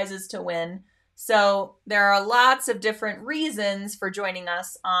door prizes to win. So there are lots of different reasons for joining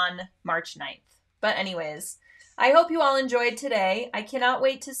us on March 9th. But anyways, I hope you all enjoyed today. I cannot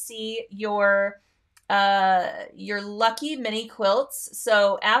wait to see your lucky mini quilts.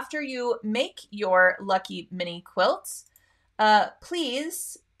 So after you make your lucky mini quilts,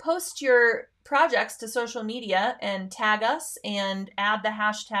 please post your projects to social media and tag us and add the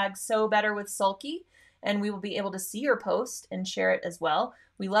hashtag SewBetterWithSulky, and we will be able to see your post and share it as well.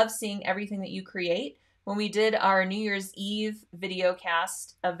 We love seeing everything that you create. When we did our New Year's Eve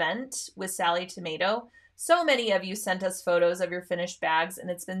videocast event with Sally Tomato, so many of you sent us photos of your finished bags,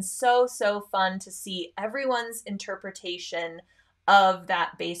 and it's been so fun to see everyone's interpretation of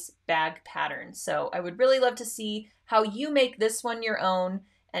that base bag pattern. So I would really love to see how you make this one your own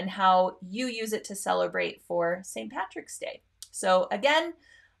and how you use it to celebrate for St. Patrick's Day. So again,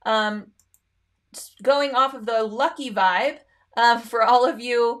 going off of the lucky vibe, for all of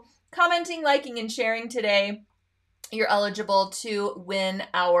you commenting, liking, and sharing today, you're eligible to win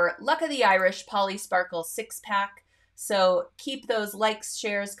our Luck of the Irish Poly Sparkle 6-pack. So keep those likes,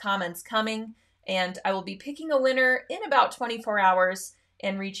 shares, comments coming, and I will be picking a winner in about 24 hours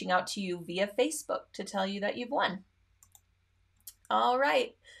and reaching out to you via Facebook to tell you that you've won. All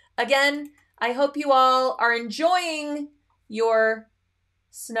right. Again, I hope you all are enjoying your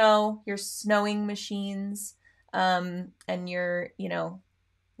snow, your snowing machines, and your,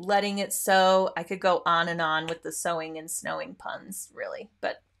 letting it sew. I could go on and on with the sewing and snowing puns, really,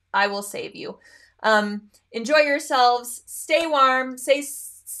 but I will save you. Enjoy yourselves. Stay warm. Stay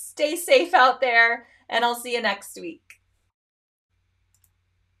safe out there, and I'll see you next week.